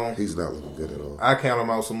he's not looking good at all. I count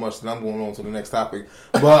him out so much that I'm going on to the next topic.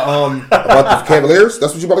 But about the Cavaliers,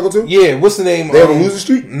 that's what you about to go to? Yeah, what's the name? They on a losing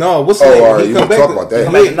streak? No, what's the name? All right, he come back talk about that. He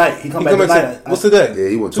come back tonight. He come back tonight. What's the day? Yeah,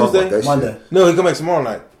 he won't talk about that Monday. shit. No, he come back tomorrow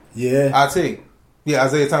night. Yeah. Yeah,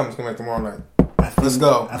 Isaiah Thomas come back tomorrow night. Let's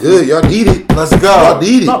go. Good, y'all need it. Let's go. Y'all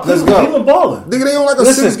need it. No, Let's go. Cleveland balling. Nigga, they on like a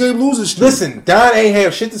 6-game losing streak. Listen, Don ain't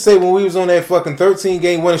have shit to say when we was on that fucking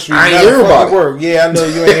 13-game winning streak. I ain't hear about it. Word. Yeah, I know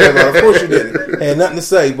you ain't hear about it. Of course you didn't. Had nothing to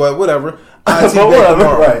say, but whatever. IT back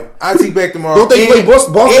tomorrow. Right. IT back tomorrow. Don't they play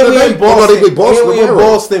Boston tonight? No, they play Boston we in tomorrow.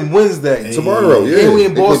 Boston Wednesday. Tomorrow, yeah. And we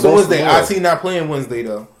in Boston Wednesday. tomorrow. IT not playing Wednesday,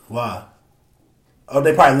 though. Why? Oh,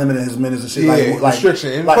 they probably limited his minutes and shit. Yeah, like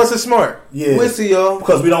restriction. And like, plus, it's smart. Yeah. We'll see, y'all.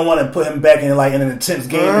 Because we don't want to put him back in like in an intense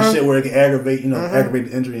game and shit where it can aggravate, aggravate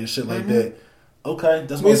the injury and shit like that. Okay,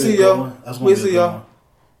 that's gonna be a good one. That's gonna be a good one.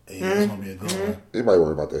 Yeah, that's gonna be a good one. Anybody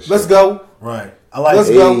worry about that shit? Let's go. Right. I like Let's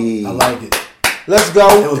it. go. I like it. Let's go.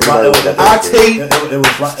 It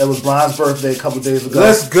was Brian's birthday a couple days ago.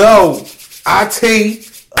 Let's go.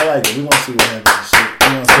 IT. I like it. We want to see what happens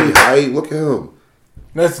and shit. Hey, look at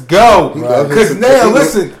Let's go. Because now,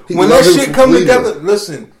 listen, when that shit come together,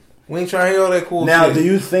 We ain't trying to hear all that cool Now, shit. do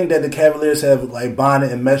you think that the Cavaliers have like Bonnet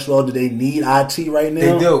and Metro? Do they need IT right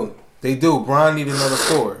now? They do. Brian need another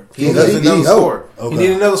scorer. He Okay. needs another He scorer. Okay. He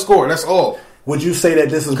need another scorer. That's all. Would you say that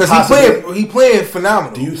this is Because possibly... he playing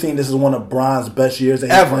phenomenal. Do you think this is one of Bron's best years that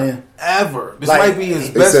he's playing? Ever. This Like, might be his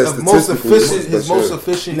it best, says most statistically efficient, his his best most year.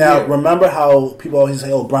 efficient Now, year. remember how people always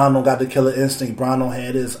say, "Oh, Bron don't got the killer instinct. Bron don't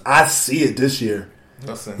have this." I see it this year.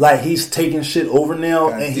 Listen, Like he's taking shit over now,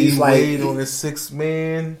 got and he's D-Wade like, on his 6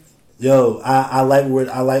 man. "Yo, I like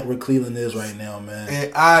where Cleveland is right now, man."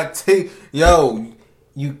 And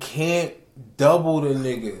you can't double the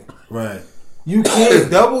nigga. Right? You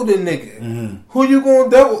can't double the nigga. Mm-hmm. Who you gonna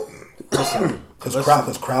double? Listen,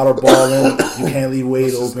 Because Crowder balling, you can't leave Wade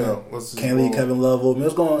Let's just open. go. Let's just Can't leave ball. Kevin Love open.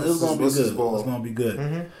 It's gonna be let's good. just ball. It's gonna be good.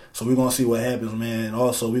 Mm-hmm. So we're gonna see what happens, man. And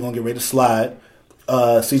also, we're gonna get ready to slide.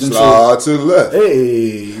 Season Slide to the left. 2.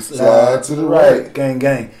 Hey, Slide to the right. Gang,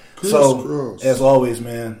 gang. Criss So, cross. as always,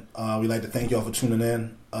 man, we like to thank y'all for tuning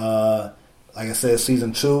in. Like I said,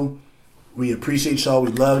 season 2. We appreciate y'all. We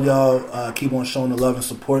love y'all. Keep on showing the love and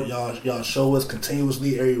support. Y'all show us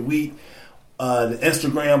continuously every week. The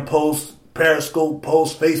Instagram posts, Periscope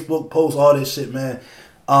posts, Facebook posts, all this shit, man.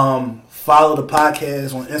 Follow the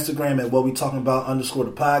podcast on Instagram at What We Talking About _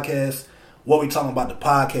 the podcast. What We Talking About the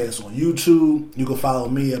podcast on YouTube. You can follow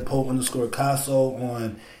me at Pope _ Caso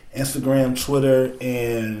on Instagram, Twitter,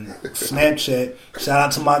 and Snapchat. Shout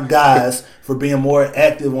out to my guys for being more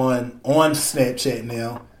active on Snapchat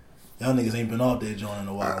now. Y'all niggas ain't been off there joining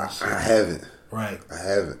a while. I haven't. Right. I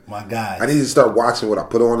haven't. My guys. I need to start watching what I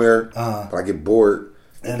put on there, but I get bored.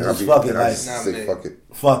 And I just fuck it, and I like- just Nah, say man. fuck it.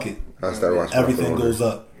 Fuck it. I start watching. Everything what I put on goes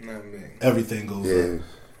up. Not me. Everything goes there. up. Yeah.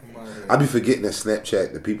 I be forgetting that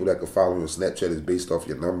Snapchat, the people that can follow you on Snapchat is based off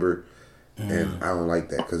your number. And I don't like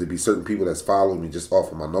that because it be certain people that's following me just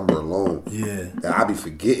off of my number alone. Yeah. And I be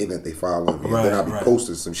forgetting that they follow me. Right, and then I be right.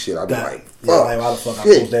 posting some shit. I be That, like, yeah, fuck. like why the fuck I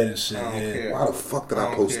shit. post that and shit. I don't Yeah. care. Why the fuck did I I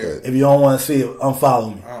don't post care. that? If you don't want to see it,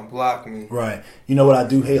 unfollow me. Block me. Right. You know what I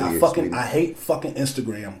do hate? Yeah, sweetie. I hate fucking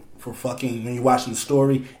Instagram for fucking when you're watching the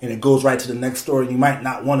story and it goes right to the next story. You might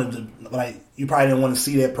not want to you probably didn't want to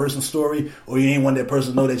see that person's story, or you didn't want that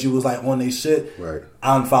person to know that you was like on their shit. Right.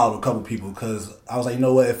 I unfollowed a couple people because I was like, you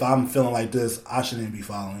know what? If I'm feeling like this, I shouldn't be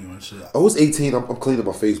following you and shit. I was 18. I'm cleaning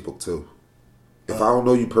my Facebook too. If I don't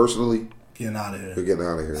know you personally, Getting out of you're here. getting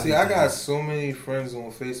out of here. See, I got so many friends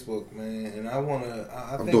on Facebook, man, and I wanna.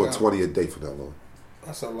 I I'm think doing 20 a day for that long.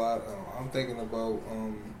 That's a lot. I'm thinking about.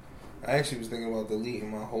 I actually was thinking about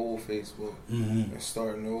deleting my whole Facebook Mm-hmm. and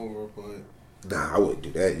starting over, but Nah, I wouldn't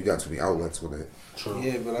do that. You got too many outlets on that. True.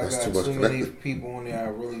 yeah, but I That's got too much too many connected. people on there I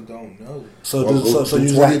really don't know. So, Well, go so do you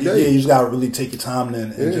just 20 got, a day. you just got to really take your time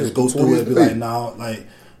then and Yeah, just go do through 20 it. a Be day. like, nah, like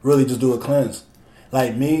really just do a cleanse.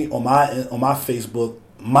 Like me on my Facebook,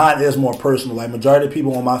 mine is more personal. Like majority of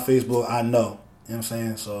people on my Facebook, I know. You know what I'm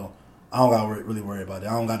saying? So I don't got to really worry about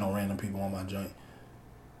that. I don't got no random people on my joint.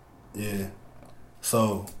 Yeah.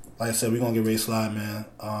 So like I said, we're gonna get ready to slide, man.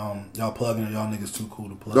 Y'all plugging or y'all niggas too cool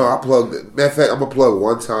to plug? No, I plugged it. Matter of fact, I'm going to plug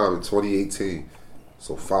one time in 2018.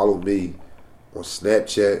 So follow me on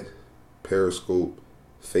Snapchat, Periscope,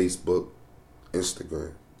 Facebook,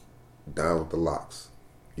 Instagram. Down with the locks.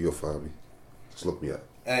 You'll find me. Just look me up.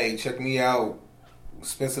 Hey, check me out.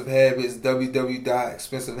 Expensive Habits,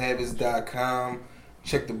 www.expensivehabits.com.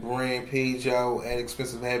 Check the brand page out at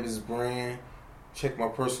Expensive Habits Brand. Check my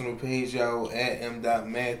personal page out at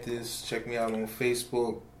m.mathis. Check me out on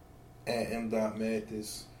Facebook at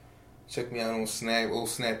m.mathis. Check me out on Snap.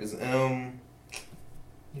 Snap is M.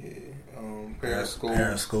 Yeah. Periscope.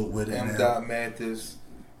 Periscope with it, man. m.mathis.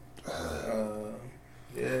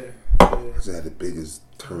 Yeah. I just had the biggest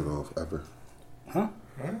turn off ever. Huh?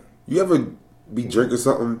 You ever be drinking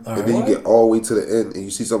something and then What? you get all the way to the end and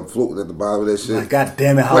you see something floating at the bottom of that shit? Like, God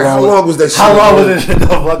damn it! How Like, long? how long was that shit? How long was that shit the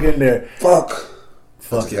fuck in there? Fuck.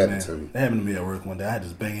 Fuck just it, happened man. to me. That happened to me at work one day. I had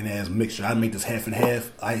this banging ass mixture. I make this half and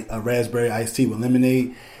half, a raspberry iced tea with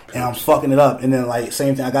lemonade, and I'm fucking it up. And then like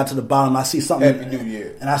same thing. I got to the bottom. I see something. Happy New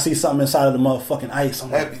Year. And I see something inside of the motherfucking ice. I'm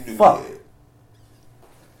Happy like, New fuck. Year.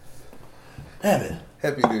 Damn it.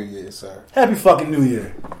 Happy New Year, sir. Happy fucking New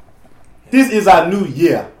Year. This is our new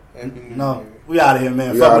year. Happy New No, Year. we out of here,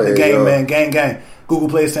 man. We Fuck outta with the here, game, yo. man. Gang, gang. Google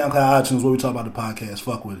Play, SoundCloud, iTunes, where we talk about the podcast.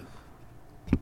 Fuck with it.